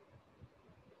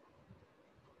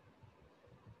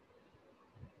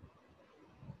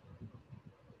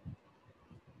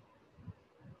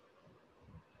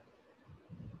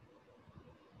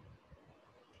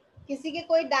 किसी के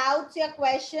कोई डाउट्स या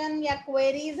क्वेश्चन या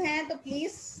क्वेरीज हैं तो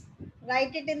please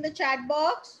write it in the chat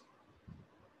box.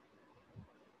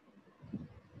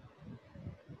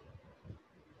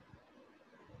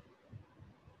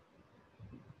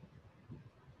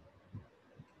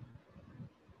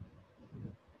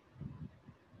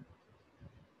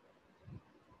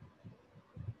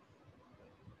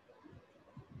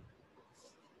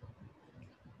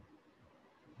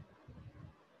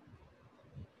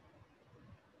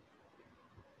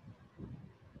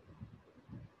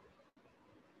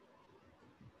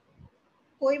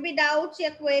 कोई भी डाउट्स या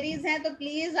क्वेरीज हैं तो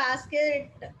please ask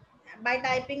it by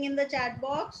typing in the chat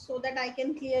box so that I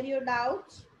can clear your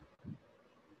doubts.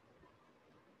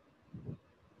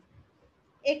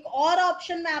 एक और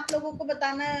ऑप्शन मैं आप लोगों को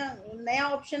बताना, नया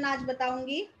ऑप्शन आज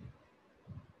बताऊंगी।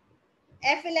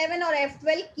 F11 और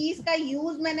F12 कीज का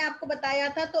यूज मैंने आपको बताया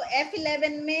था। तो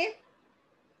F11 में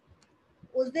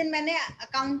उस दिन मैंने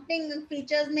अकाउंटिंग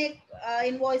फीचर्स में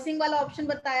इनवॉइसिंग वाला ऑप्शन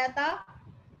बताया था।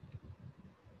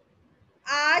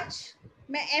 आज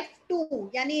मैं F2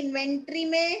 यानी इन्वेंट्री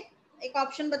में एक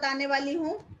ऑप्शन बताने वाली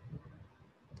हूँ।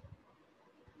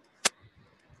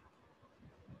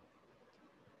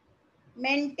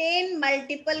 Maintain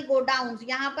multiple godown.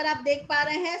 यहाँ पर आप देख पा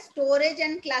रहे हैं स्टोरेज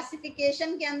एंड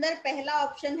क्लासिफिकेशन के अंदर पहला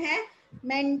ऑप्शन है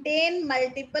मेंटेन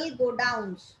मल्टीपल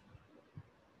गोडाउन्स।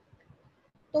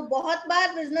 तो बहुत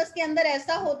बार बिजनेस के अंदर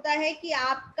ऐसा होता है कि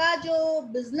आपका जो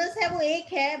बिजनेस है वो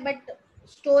एक है, बट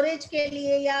स्टोरेज के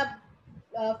लिए या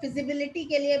फिजिबिलिटी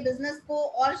के लिए, बिजनेस को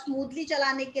और स्मूथली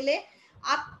चलाने के लिए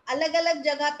आप अलग अलग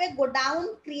जगह पे गोडाउन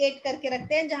क्रिएट करके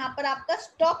रखते हैं जहां पर आपका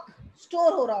स्टॉक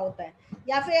स्टोर हो रहा होता है।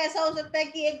 या फिर ऐसा हो सकता है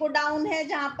कि एक गोडाउन है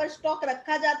जहां पर स्टॉक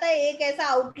रखा जाता है, एक ऐसा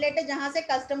आउटलेट है जहां से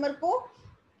कस्टमर को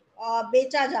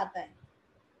बेचा जाता है।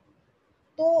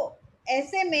 तो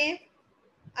ऐसे में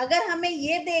अगर हमें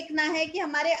ये देखना है कि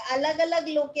हमारे अलग अलग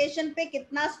लोकेशन पे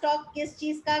कितना स्टॉक किस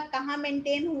चीज का कहाँ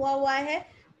मेंटेन हुआ है,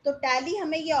 तो टैली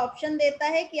हमें ये ऑप्शन देता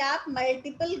है कि आप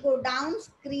मल्टीपल गोडाउन्स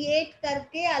क्रिएट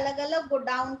करके अलग अलग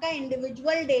गोडाउन का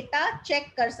इंडिविजुअल डेटा चेक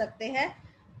कर सकते हैं।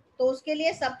 तो उसके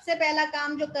लिए सबसे पहला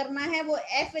काम जो करना है वो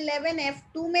F11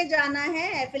 F2 में जाना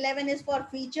है। F11 is for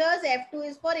features, F2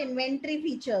 is for inventory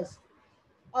features.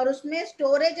 और उसमें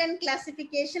स्टोरेज एंड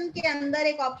क्लासिफिकेशन के अंदर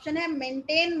एक ऑप्शन है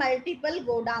मेंटेन मल्टीपल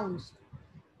गोडाउन्स,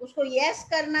 उसको यस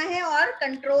करना है और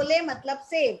कंट्रोल ए मतलब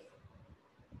सेव।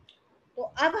 तो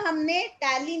अब हमने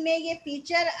टैली में ये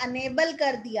फीचर अनेबल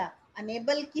कर दिया।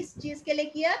 अनेबल किस चीज के लिए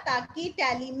किया? ताकि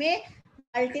टैली में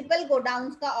मल्टीपल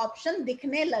गोडाउन्स का ऑप्शन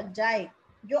दिखने लग जाए,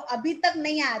 जो अभी तक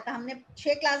नहीं आया था। हमने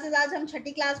 6 क्लासेस, आज हम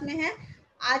 6ठी क्लास में हैं,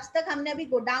 आज तक हमने अभी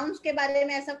गोडाउन्स के बारे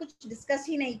में ऐसा कुछ डिस्कस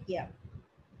ही नहीं किया।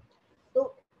 तो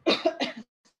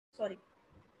सॉरी,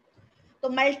 तो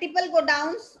मल्टीपल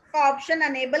गोडाउन्स का ऑप्शन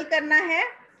अनेबल करना है।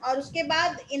 और उसके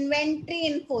बाद इन्वेंट्री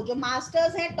इन्फो, जो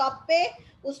मास्टर्स है टॉप पे,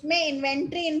 उसमें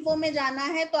इन्वेंट्री इन्फो में जाना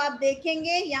है। तो आप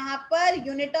देखेंगे यहाँ पर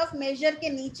यूनिट ऑफ मेजर के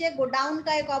नीचे गोडाउन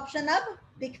का एक ऑप्शन अब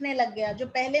दिखने लग गया, जो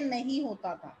पहले नहीं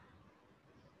होता था।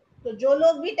 तो जो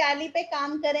लोग भी टैली पे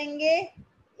काम करेंगे,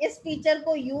 इस फीचर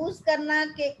को यूज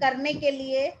करने के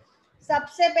लिए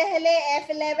सबसे पहले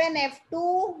F11 F2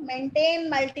 maintain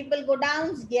multiple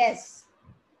godowns, yes,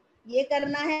 ये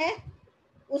करना है।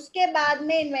 उसके बाद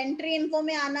में इन्वेंट्री इन्फो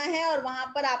में आना है और वहां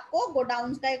पर आपको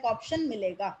गोडाउन्स का एक ऑप्शन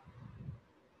मिलेगा।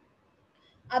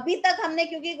 अभी तक हमने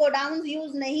क्योंकि गोडाउन्स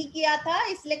यूज नहीं किया था,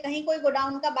 इसलिए कहीं कोई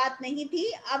गोडाउन का बात नहीं थी।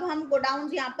 अब हम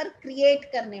गोडाउन्स यहाँ पर क्रिएट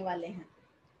करने वाले हैं।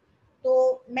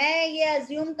 तो मैं ये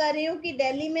अज्यूम कर रही हूँ कि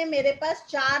दिल्ली में मेरे पास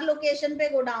 4 लोकेशन पे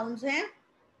गोडाउन्स हैं।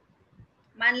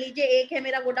 मान लीजिए एक है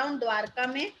मेरा गोडाउन द्वारका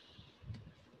में,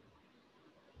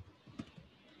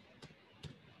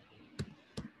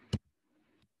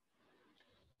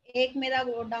 एक मेरा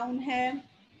गोडाउन है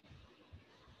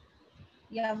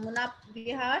यमुना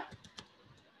विहार,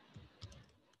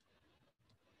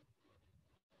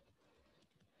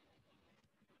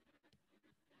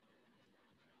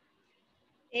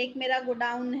 एक मेरा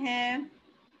गोडाउन है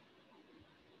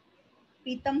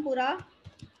पीतमपुरा,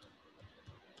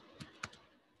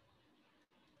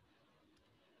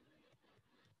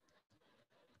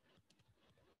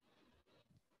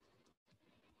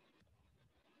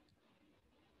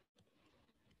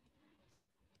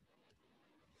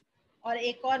 और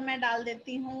एक और मैं डाल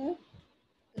देती हूँ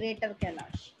ग्रेटर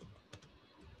कैलाश।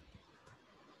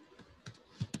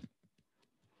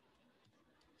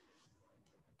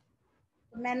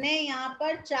 तो मैंने यहाँ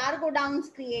पर 4 गोडाउन्स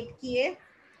क्रिएट किए।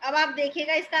 अब आप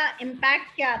देखिएगा इसका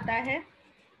इम्पैक्ट क्या आता है।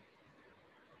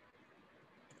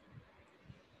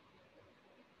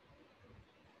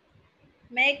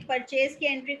 मैं एक परचेज की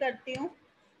एंट्री करती हूँ।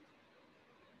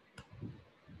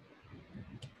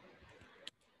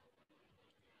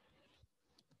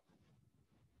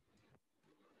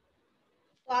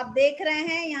 तो आप देख रहे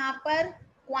हैं यहाँ पर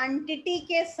क्वांटिटी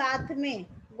के साथ में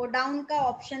गोडाउन का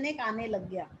ऑप्शन एक आने लग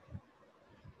गया।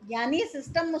 यानी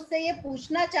सिस्टम मुझसे ये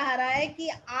पूछना चाह रहा है कि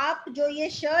आप जो ये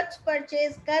शर्ट्स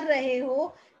परचेज कर रहे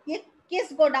हो, ये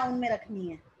किस गोडाउन में रखनी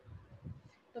है।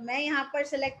 तो मैं यहाँ पर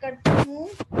सिलेक्ट करती हूँ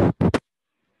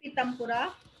पीतमपुरा,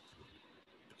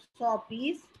 100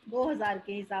 पीस 2000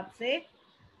 के हिसाब से,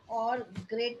 और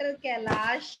ग्रेटर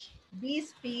कैलाश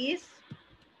 20 पीस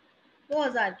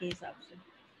 2000 के हिसाब से।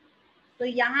 तो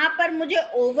यहाँ पर मुझे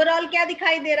ओवरऑल क्या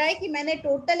दिखाई दे रहा है कि मैंने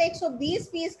टोटल 120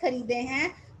 पीस खरीदे हैं,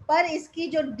 पर इसकी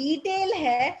जो डिटेल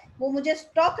है वो मुझे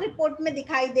स्टॉक रिपोर्ट में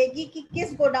दिखाई देगी कि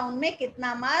किस गोडाउन में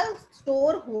कितना माल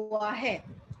स्टोर हुआ है।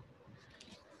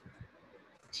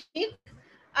 ठीक,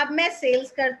 अब मैं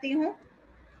सेल्स करती हूँ।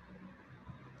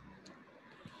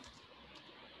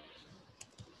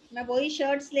 मैं वही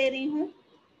शर्ट्स ले रही हूँ।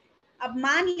 अब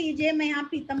मान लीजिए मैं यहाँ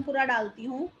पीतमपुरा डालती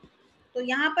हूँ। तो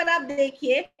यहाँ पर आप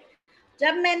देखिए,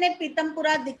 जब मैंने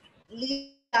पीतमपुरा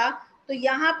लिया तो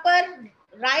यहाँ पर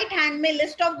राइट हैंड में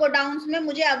लिस्ट ऑफ गोडाउन्स में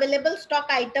मुझे अवेलेबल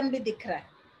स्टॉक आइटम भी दिख रहा है,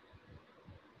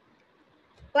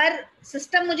 पर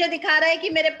सिस्टम मुझे दिखा रहा है कि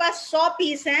मेरे पास 100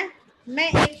 पीस हैं, मैं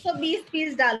 120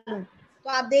 पीस डालूं। तो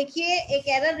आप देखिए एक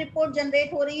एरर रिपोर्ट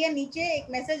जनरेट हो रही है, नीचे एक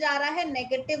मैसेज आ रहा है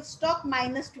नेगेटिव स्टॉक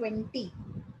 -20।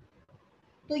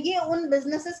 तो ये उन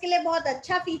बिजनेसेस के लिए बहुत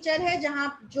अच्छा फीचर है जहां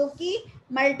जो कि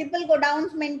मल्टीपल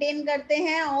गोडाउन्स मेंटेन करते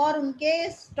हैं और उनके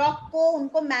स्टॉक को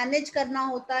उनको मैनेज करना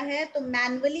होता है। तो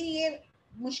मैनुअली ये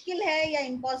मुश्किल है या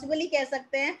इम्पॉसिबल ही कह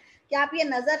सकते हैं कि आप ये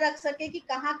नजर रख सके कि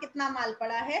कहाँ कितना माल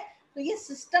पड़ा है। तो ये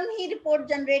सिस्टम ही रिपोर्ट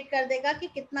जनरेट कर देगा कि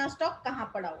कितना स्टॉक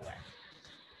कहाँ पड़ा हुआ है।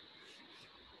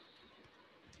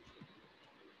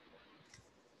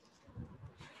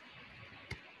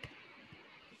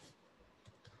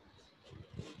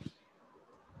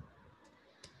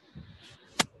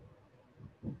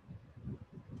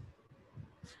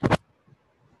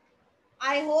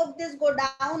 I hope this go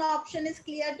down option is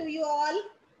clear to you all.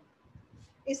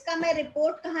 इसका मैं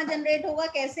रिपोर्ट कहाँ जनरेट होगा,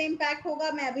 कैसे इम्पैक्ट होगा,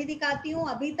 मैं अभी दिखाती हूँ।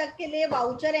 अभी तक के लिए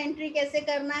वाउचर एंट्री कैसे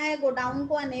करना है, गोडाउन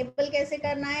को अनेबल कैसे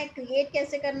करना है, क्रिएट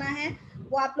कैसे करना है,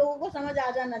 वो आप लोगों को समझ आ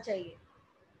जाना चाहिए।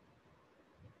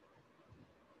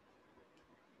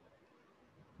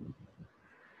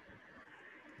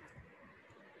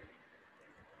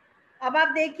 अब आप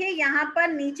देखिए यहाँ पर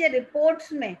नीचे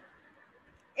रिपोर्ट्स में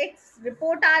एक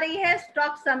रिपोर्ट आ रही है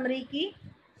स्टॉक समरी की।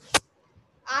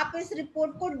 आप इस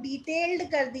रिपोर्ट को डिटेल्ड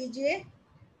कर दीजिए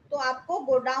तो आपको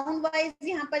गोडाउन वाइज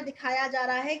यहाँ पर दिखाया जा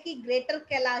रहा है कि ग्रेटर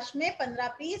कैलाश में 15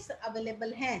 पीस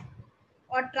अवेलेबल हैं।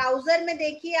 और ट्राउजर में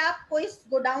देखिए आप कोई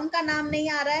गोडाउन का नाम नहीं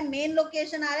आ रहा है, मेन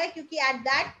लोकेशन आ रहा है, क्योंकि एट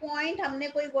दैट पॉइंट हमने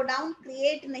कोई गोडाउन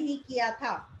क्रिएट नहीं किया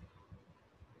था।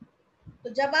 तो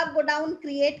जब आप गोडाउन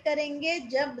क्रिएट करेंगे,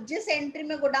 जब जिस एंट्री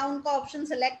में गोडाउन का ऑप्शन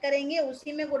सेलेक्ट करेंगे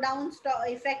उसी में गोडाउन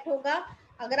इफेक्ट होगा।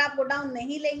 अगर आप गोडाउन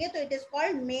नहीं लेंगे तो it is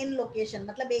called main location,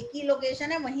 मतलब एक ही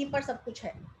लोकेशन है, वहीं पर सब कुछ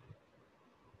है।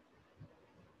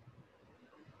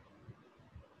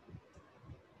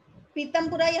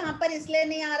 पीतमपुरा यहाँ पर इसलिए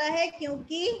नहीं आ रहा है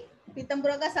क्योंकि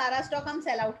पीतमपुरा का सारा स्टॉक हम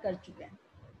सेल आउट कर चुके हैं।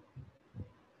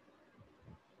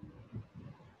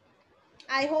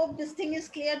 आई hope this thing is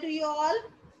clear to you all.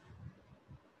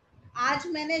 आज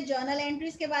मैंने जर्नल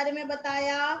एंट्रीज के बारे में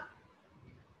बताया,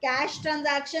 कैश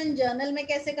ट्रांजैक्शन जर्नल में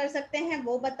कैसे कर सकते हैं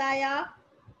वो बताया,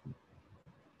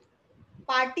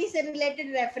 पार्टी से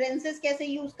रिलेटेड रेफरेंसेस कैसे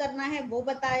यूज करना है वो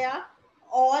बताया,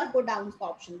 और गोडाउन का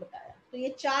ऑप्शन बताया। तो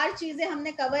ये 4 चीजें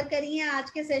हमने कवर करी हैं आज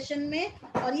के सेशन में,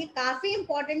 और ये काफी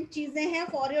इंपॉर्टेंट चीजें हैं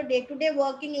for your day to day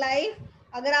working life.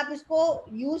 अगर आप इसको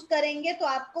यूज करेंगे तो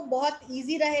आपको बहुत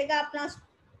इजी रहेगा अपना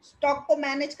स्टॉक को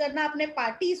मैनेज करना, अपने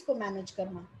पार्टीज को मैनेज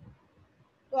करना।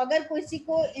 तो अगर किसी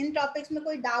को इन टॉपिक्स में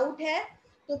कोई डाउट है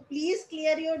तो please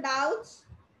clear your doubts,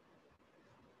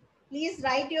 please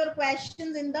write your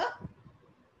questions in the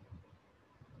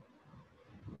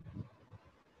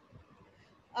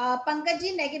Pankaj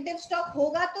ji. Negative stock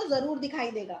होगा तो जरूर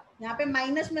दिखाई देगा, यहाँ पे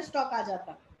माइनस में स्टॉक आ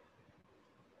जाता।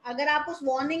 अगर आप उस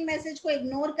वार्निंग मैसेज को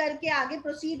इग्नोर करके आगे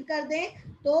प्रोसीड कर दें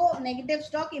तो नेगेटिव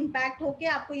स्टॉक इंपैक्ट होके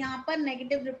आपको यहाँ पर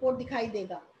नेगेटिव रिपोर्ट दिखाई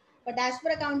देगा। But as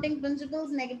per accounting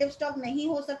principles negative stock नहीं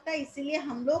हो सकता, इसीलिए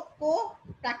हम लोग को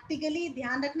प्रैक्टिकली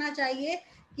ध्यान रखना चाहिए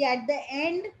कि एट द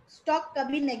एंड स्टॉक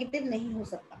कभी नेगेटिव नहीं हो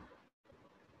सकता।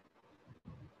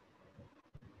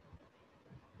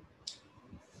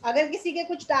 अगर किसी के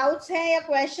कुछ डाउट्स हैं या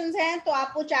क्वेश्चंस हैं तो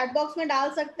आप वो चैट बॉक्स में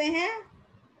डाल सकते हैं।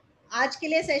 आज के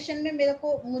लिए सेशन में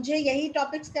मुझे यही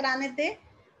टॉपिक्स कराने थे।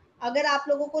 अगर आप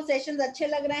लोगों को सेशंस अच्छे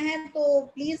लग रहे हैं तो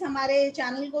प्लीज़ हमारे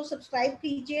चैनल को सब्सक्राइब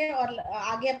कीजिए और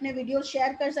आगे अपने वीडियो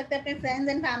शेयर कर सकते हैं अपने फ्रेंड्स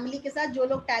एंड फैमिली के साथ जो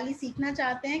लोग टैली सीखना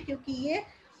चाहते हैं, क्योंकि ये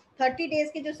 30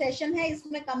 डेज के जो सेशन है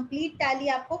इसमें कंप्लीट टैली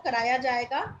आपको कराया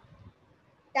जाएगा।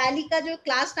 टैली का जो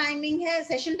क्लास टाइमिंग है,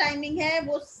 सेशन टाइमिंग है,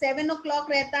 वो 7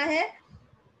 o'clock रहता है,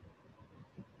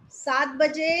 7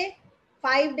 बजे,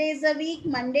 5 days a week,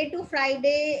 Monday to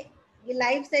Friday ये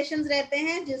लाइव सेशंस रहते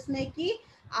हैं, जिसमें कि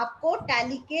आपको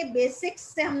टैली के बेसिक्स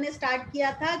से हमने स्टार्ट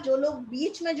किया था। जो लोग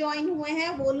बीच में ज्वाइन हुए हैं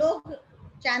वो लोग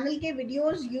चैनल के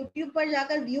वीडियोस यूट्यूब पर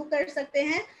जाकर व्यू कर सकते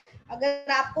हैं।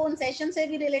 अगर आपको उन सेशन से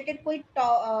भी रिलेटेड कोई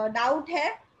डाउट है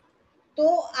तो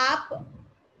आप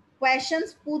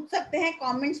क्वेश्चंस पूछ सकते हैं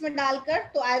कमेंट्स में डालकर,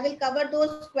 तो I will cover those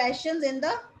questions in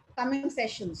the coming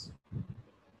sessions.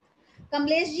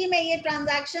 Kamlesh ji, मैं ये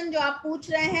ट्रांजैक्शन जो आप पूछ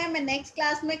रहे हैं मैं नेक्स्ट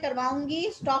क्लास में करवाऊंगी।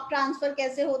 स्टॉक ट्रांसफर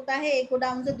कैसे होता है एक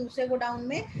गोडाउन से दूसरे गोडाउन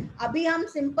में। अभी हम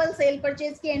सिंपल सेल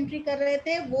परचेज की एंट्री कर रहे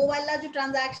थे, वो वाला जो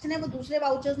ट्रांजैक्शन है वो दूसरे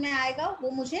वाउचर्स में आएगा,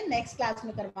 वो मुझे नेक्स्ट क्लास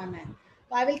में करवाना है।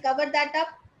 तो I will cover that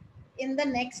up in the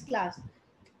next class.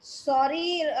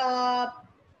 Sorry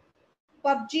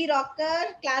PUBG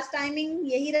rocker, class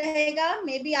timing यही रहेगा।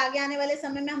 मे बी आगे आने वाले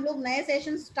समय में हम लोग नए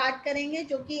सेशन स्टार्ट करेंगे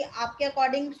जो कि आपके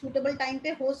अकॉर्डिंग सूटेबल टाइम पे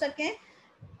हो सकें।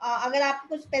 अगर आपको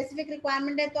कुछ स्पेसिफिक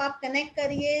रिक्वायरमेंट है तो आप कनेक्ट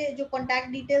करिए, जो कॉन्टैक्ट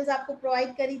डिटेल्स आपको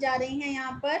प्रोवाइड करी जा रही हैं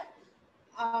यहाँ पर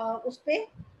उस पर।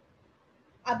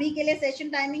 अभी के लिए सेशन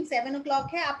टाइमिंग 7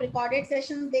 o'clock है, आप रिकॉर्डेड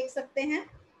सेशन देख सकते हैं।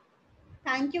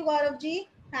 Thank you Gaurav ji,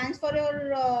 thanks for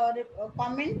your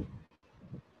comment.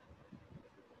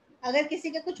 अगर किसी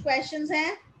के कुछ क्वेश्चंस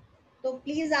हैं तो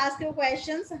please ask your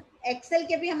questions. Excel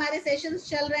के भी हमारे सेशंस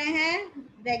चल रहे हैं,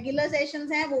 रेगुलर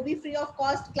सेशंस हैं, वो भी free of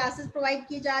cost classes provide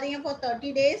की जा रही हैं फॉर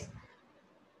 30 डेज।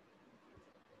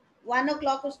 1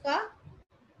 o'clock उसका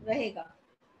रहेगा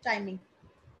टाइमिंग।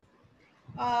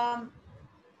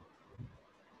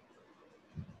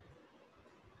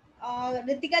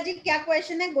 रितिका जी, क्या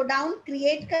क्वेश्चन है? गोडाउन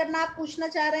क्रिएट करना आप पूछना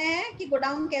चाह रहे हैं कि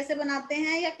गोडाउन कैसे बनाते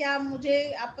हैं, या क्या?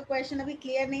 मुझे आपका क्वेश्चन अभी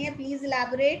क्लियर नहीं है, प्लीज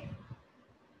इलैबोरेट।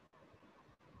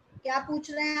 क्या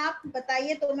पूछ रहे हैं आप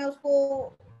बताइए तो मैं उसको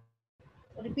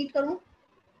रिपीट करूं।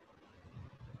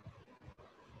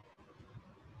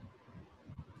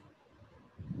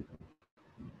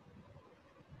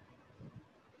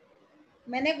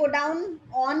 मैंने गो डाउन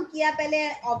ऑन किया पहले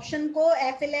ऑप्शन को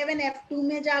F11 F2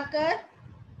 में जाकर,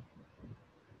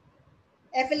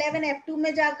 F11 F2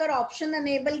 में जाकर ऑप्शन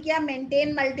अनेबल किया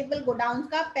मेंटेन मल्टीपल गोडाउन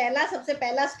का। पहला सबसे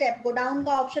पहला स्टेप गोडाउन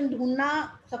का ऑप्शन ढूंढना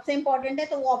सबसे इंपॉर्टेंट है,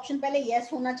 तो वो ऑप्शन पहले यस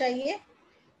होना चाहिए।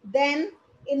 देन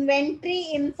इन्वेंट्री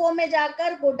इन्फो में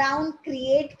जाकर गोडाउन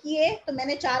क्रिएट किए, तो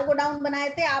मैंने 4 गोडाउन बनाए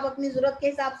थे, आप अपनी जरूरत के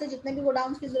हिसाब से जितने भी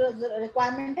गोडाउन की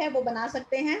रिक्वायरमेंट है वो बना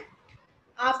सकते हैं।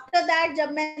 आफ्टर दैट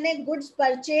जब मैंने गुड्स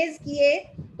परचेज किए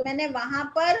तो मैंने वहां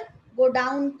पर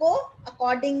गोडाउन को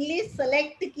अकॉर्डिंगली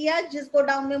सेलेक्ट किया जिस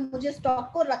गोडाउन में मुझे स्टॉक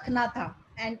को रखना था,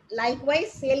 एंड लाइकवाइज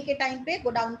सेल के टाइम पे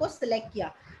गोडाउन को सिलेक्ट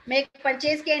किया। मैं एक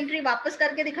परचेज की एंट्री वापस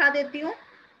करके दिखा देती हूँ।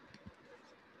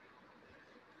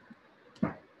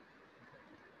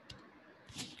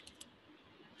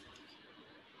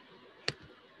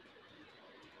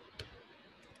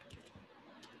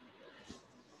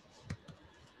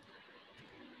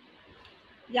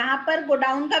 यहाँ पर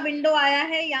गोडाउन का विंडो आया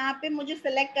है, यहाँ पे मुझे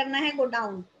सिलेक्ट करना है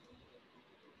गोडाउन।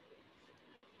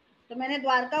 तो मैंने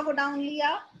द्वारका गोडाउन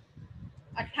लिया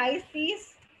 28 पीस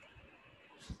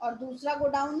और दूसरा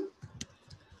गोडाउन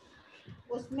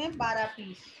उसमें 12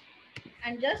 पीस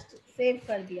एंड जस्ट सेव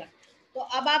कर दिया। तो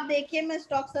अब आप देखिए मैं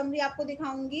स्टॉक समरी आपको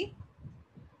दिखाऊंगी।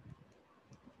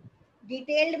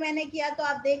 डिटेल्ड मैंने किया तो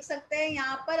आप देख सकते हैं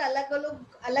यहाँ पर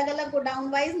अलग अलग गोडाउन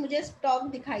वाइज मुझे स्टॉक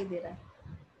दिखाई दे रहा है।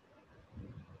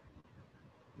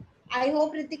 आई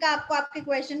होप रितिका आपको आपके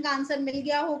क्वेश्चन का आंसर मिल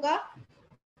गया होगा।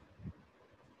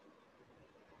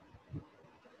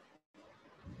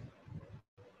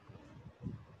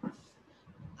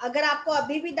 अगर आपको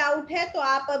अभी भी डाउट है तो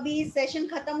आप अभी सेशन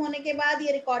खत्म होने के बाद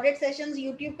ये रिकॉर्डेड सेशंस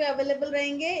यूट्यूब पे अवेलेबल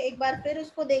रहेंगे, एक बार फिर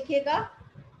उसको देखिएगा।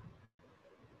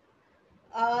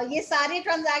 ये सारे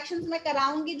ट्रांजैक्शंस मैं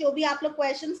कराऊंगी जो भी आप लोग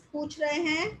क्वेश्चंस पूछ रहे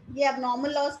हैं। ये अब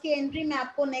नॉर्मल लॉस की एंट्री मैं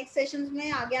आपको नेक्स्ट सेशंस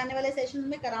में, आगे आने वाले सेशंस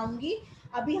में कराऊंगी।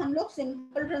 अभी हम लोग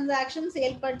सिंपल ट्रांजैक्शन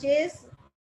सेल परचेज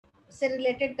से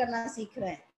रिलेटेड करना सीख रहे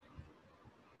हैं।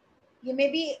 ये may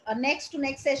be next to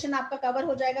next session आपका कवर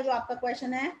हो जाएगा। जो आपका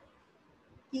क्वेश्चन है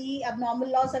कि अब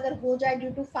नॉर्मल लॉस अगर हो जाए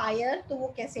ड्यू टू फायर तो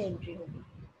वो कैसे एंट्री होगी।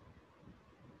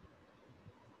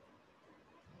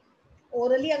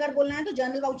 ओरली अगर बोलना है तो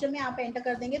जर्नल वाउचर में आप एंटर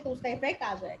कर देंगे तो उसका इफेक्ट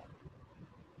आ जाएगा।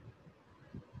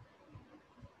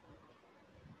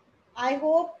 आई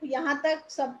होप यहाँ तक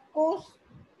सबको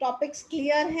टॉपिक्स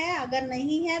क्लियर हैं। अगर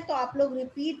नहीं है तो आप लोग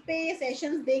रिपीट पे ये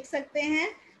सेशंस देख सकते हैं।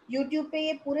 यूट्यूब पे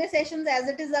ये पूरे sessions as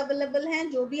it is available हैं।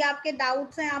 जो भी आपके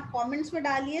डाउट्स हैं आप कमेंट्स में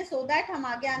डालिए सो दैट हम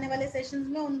आगे आने वाले सेशंस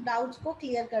में उन डाउट्स को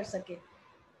क्लियर कर सके।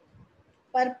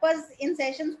 पर्पस इन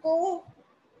सेशंस को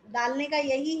डालने का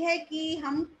यही है कि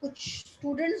हम कुछ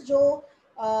स्टूडेंट्स जो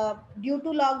ड्यू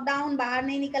टू लॉकडाउन बाहर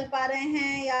नहीं निकल पा रहे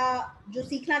हैं या जो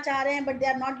सीखना चाह रहे हैं but they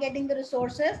are not getting the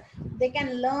resources, they can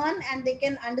learn and they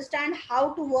can understand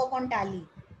how to work on tally.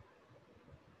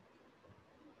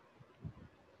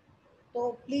 तो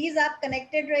प्लीज आप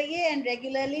कनेक्टेड रहिए एंड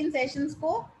रेगुलरली इन सेशंस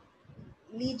को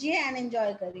लीजिए एंड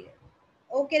एंजॉय करिए।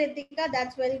 Okay Ritika,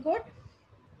 that's very good.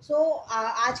 So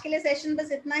आज के लिए session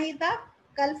बस इतना ही था।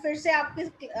 कल फिर से आपकी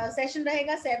सेशन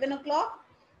रहेगा 7 o'clock।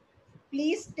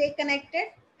 Please stay connected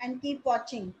and keep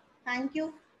watching. Thank you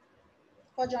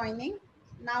for joining.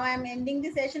 Now I am ending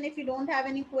the session if you don't have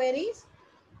any queries.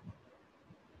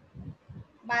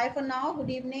 Bye for now.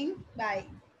 Good evening. Bye.